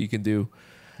yourself what you can do.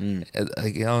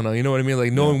 Like, I don't know, you know what I mean?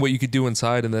 Like knowing what you could do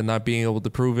inside and then not being able to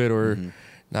prove it, or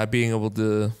not being able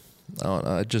to. I don't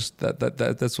know. Just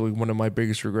that's like one of my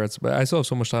biggest regrets. But I still have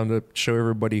so much time to show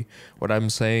everybody what I'm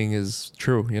saying is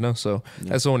true, you know. So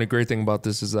that's the only great thing about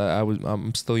this is that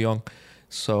I'm still young.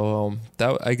 So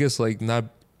that, I guess, like not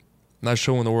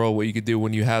showing the world what you could do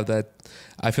when you have that.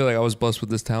 I feel like I was blessed with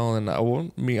this talent,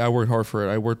 and I worked hard for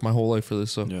it. I worked my whole life for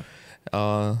this. So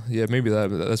maybe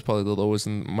that's probably the lowest,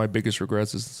 and my biggest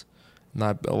regrets is.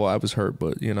 I was hurt,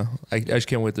 but you know, I just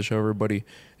can't wait to show everybody,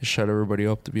 shut everybody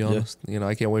up. To be honest, you know,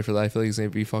 I can't wait for that. I feel like it's gonna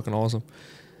be fucking awesome.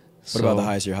 What about the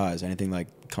highest of your highs? Anything like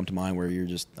come to mind where you're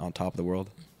just on top of the world?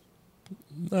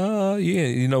 Yeah,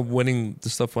 you know, winning the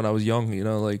stuff when I was young, you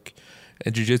know, like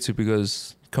in jiu-jitsu,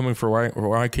 because coming from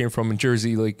where I came from in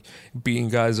Jersey, like beating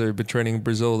guys that have been training in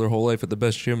Brazil their whole life at the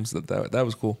best gyms, that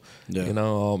was cool. Yeah. You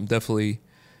know, definitely.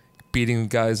 Beating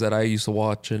guys that I used to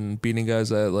watch and beating guys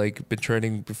that like been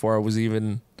training before I was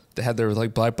even, they had their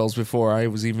like black belts before I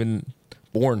was even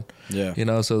born. Yeah. You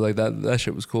know, so like that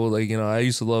shit was cool. Like, you know, I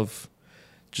used to love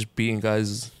just beating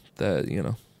guys that, you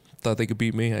know, thought they could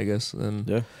beat me, I guess.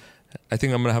 And I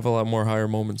think I'm going to have a lot more higher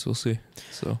moments. We'll see.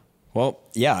 So, well,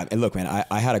 yeah. And look, man,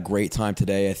 I had a great time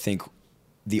today. I think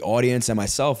the audience and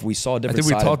myself, we saw a different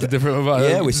side. I think we talked a different about it.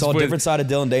 Yeah, we saw a different side of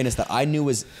Dillon Danis that I knew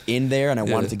was in there, and I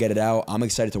wanted to get it out. I'm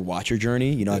excited to watch your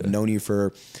journey. You know, I've known you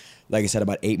for, like I said,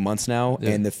 about 8 months now,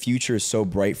 and the future is so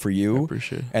bright for you. I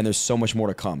appreciate it. And there's so much more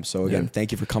to come. So again,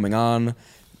 thank you for coming on.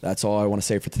 That's all I want to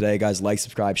say for today, guys. Like,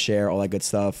 subscribe, share, all that good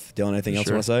stuff. Dillon, anything else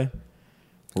you want to say?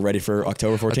 We're ready for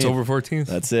October 14th. October 14th.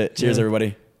 That's it. Cheers,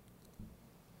 everybody.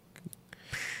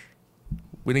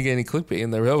 We didn't get any clickbait in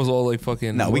there. That was all like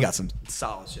fucking. No, we got some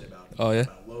solid shit about it. Oh, yeah?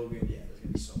 About Logan. Yeah, there's going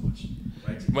to be so much.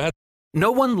 Right?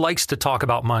 No one likes to talk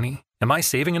about money. Am I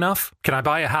saving enough? Can I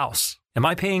buy a house? Am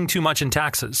I paying too much in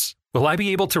taxes? Will I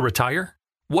be able to retire?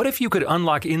 What if you could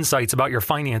unlock insights about your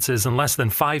finances in less than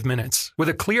 5 minutes with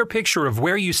a clear picture of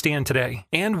where you stand today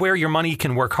and where your money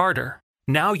can work harder?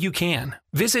 Now you can.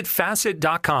 Visit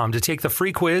Facet.com to take the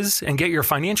free quiz and get your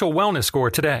financial wellness score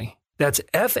today. That's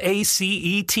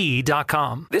FACET.com.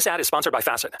 This ad is sponsored by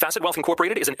Facet. Facet Wealth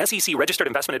Incorporated is an SEC-registered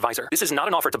investment advisor. This is not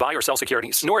an offer to buy or sell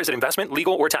securities, nor is it investment,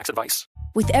 legal, or tax advice.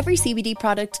 With every CBD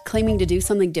product claiming to do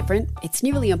something different, it's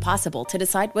nearly impossible to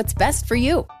decide what's best for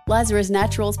you. Lazarus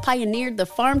Naturals pioneered the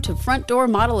farm-to-front-door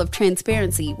model of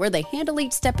transparency, where they handle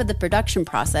each step of the production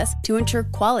process to ensure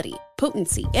quality,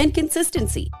 potency, and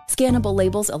consistency. Scannable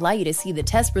labels allow you to see the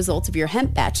test results of your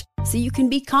hemp batch, so you can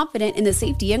be confident in the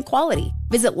safety and quality.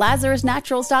 Visit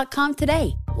LazarusNaturals.com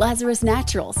today. Lazarus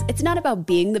Naturals. It's not about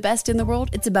being the best in the world,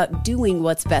 it's about doing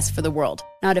what's best for the world.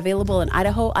 Not available in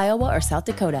Idaho, Iowa, or South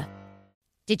Dakota.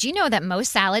 Did you know that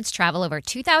most salads travel over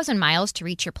 2,000 miles to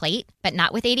reach your plate? But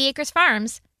not with 80 Acres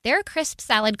Farms. Their crisp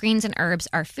salad greens and herbs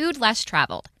are food less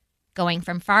traveled, going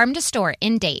from farm to store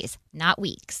in days, not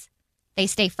weeks. They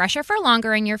stay fresher for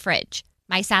longer in your fridge.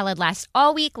 My salad lasts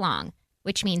all week long,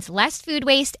 which means less food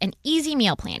waste and easy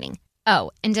meal planning.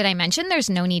 Oh, and did I mention there's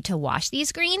no need to wash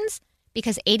these greens?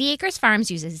 Because 80 Acres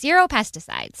Farms uses 0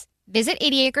 pesticides. Visit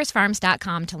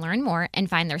 80acresfarms.com to learn more and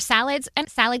find their salads and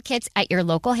salad kits at your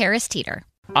local Harris Teeter.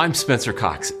 I'm Spencer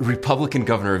Cox, Republican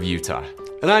governor of Utah.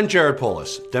 And I'm Jared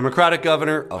Polis, Democratic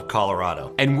governor of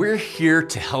Colorado. And we're here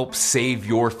to help save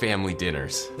your family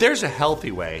dinners. There's a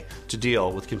healthy way to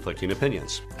deal with conflicting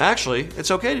opinions. Actually,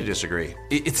 it's okay to disagree.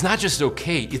 It's not just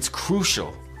okay, it's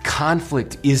crucial.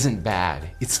 Conflict isn't bad.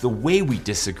 It's the way we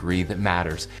disagree that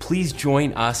matters. Please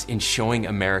join us in showing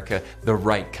America the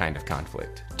right kind of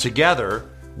conflict. Together,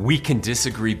 we can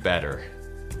disagree better.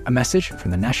 A message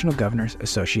from the National Governors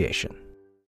Association.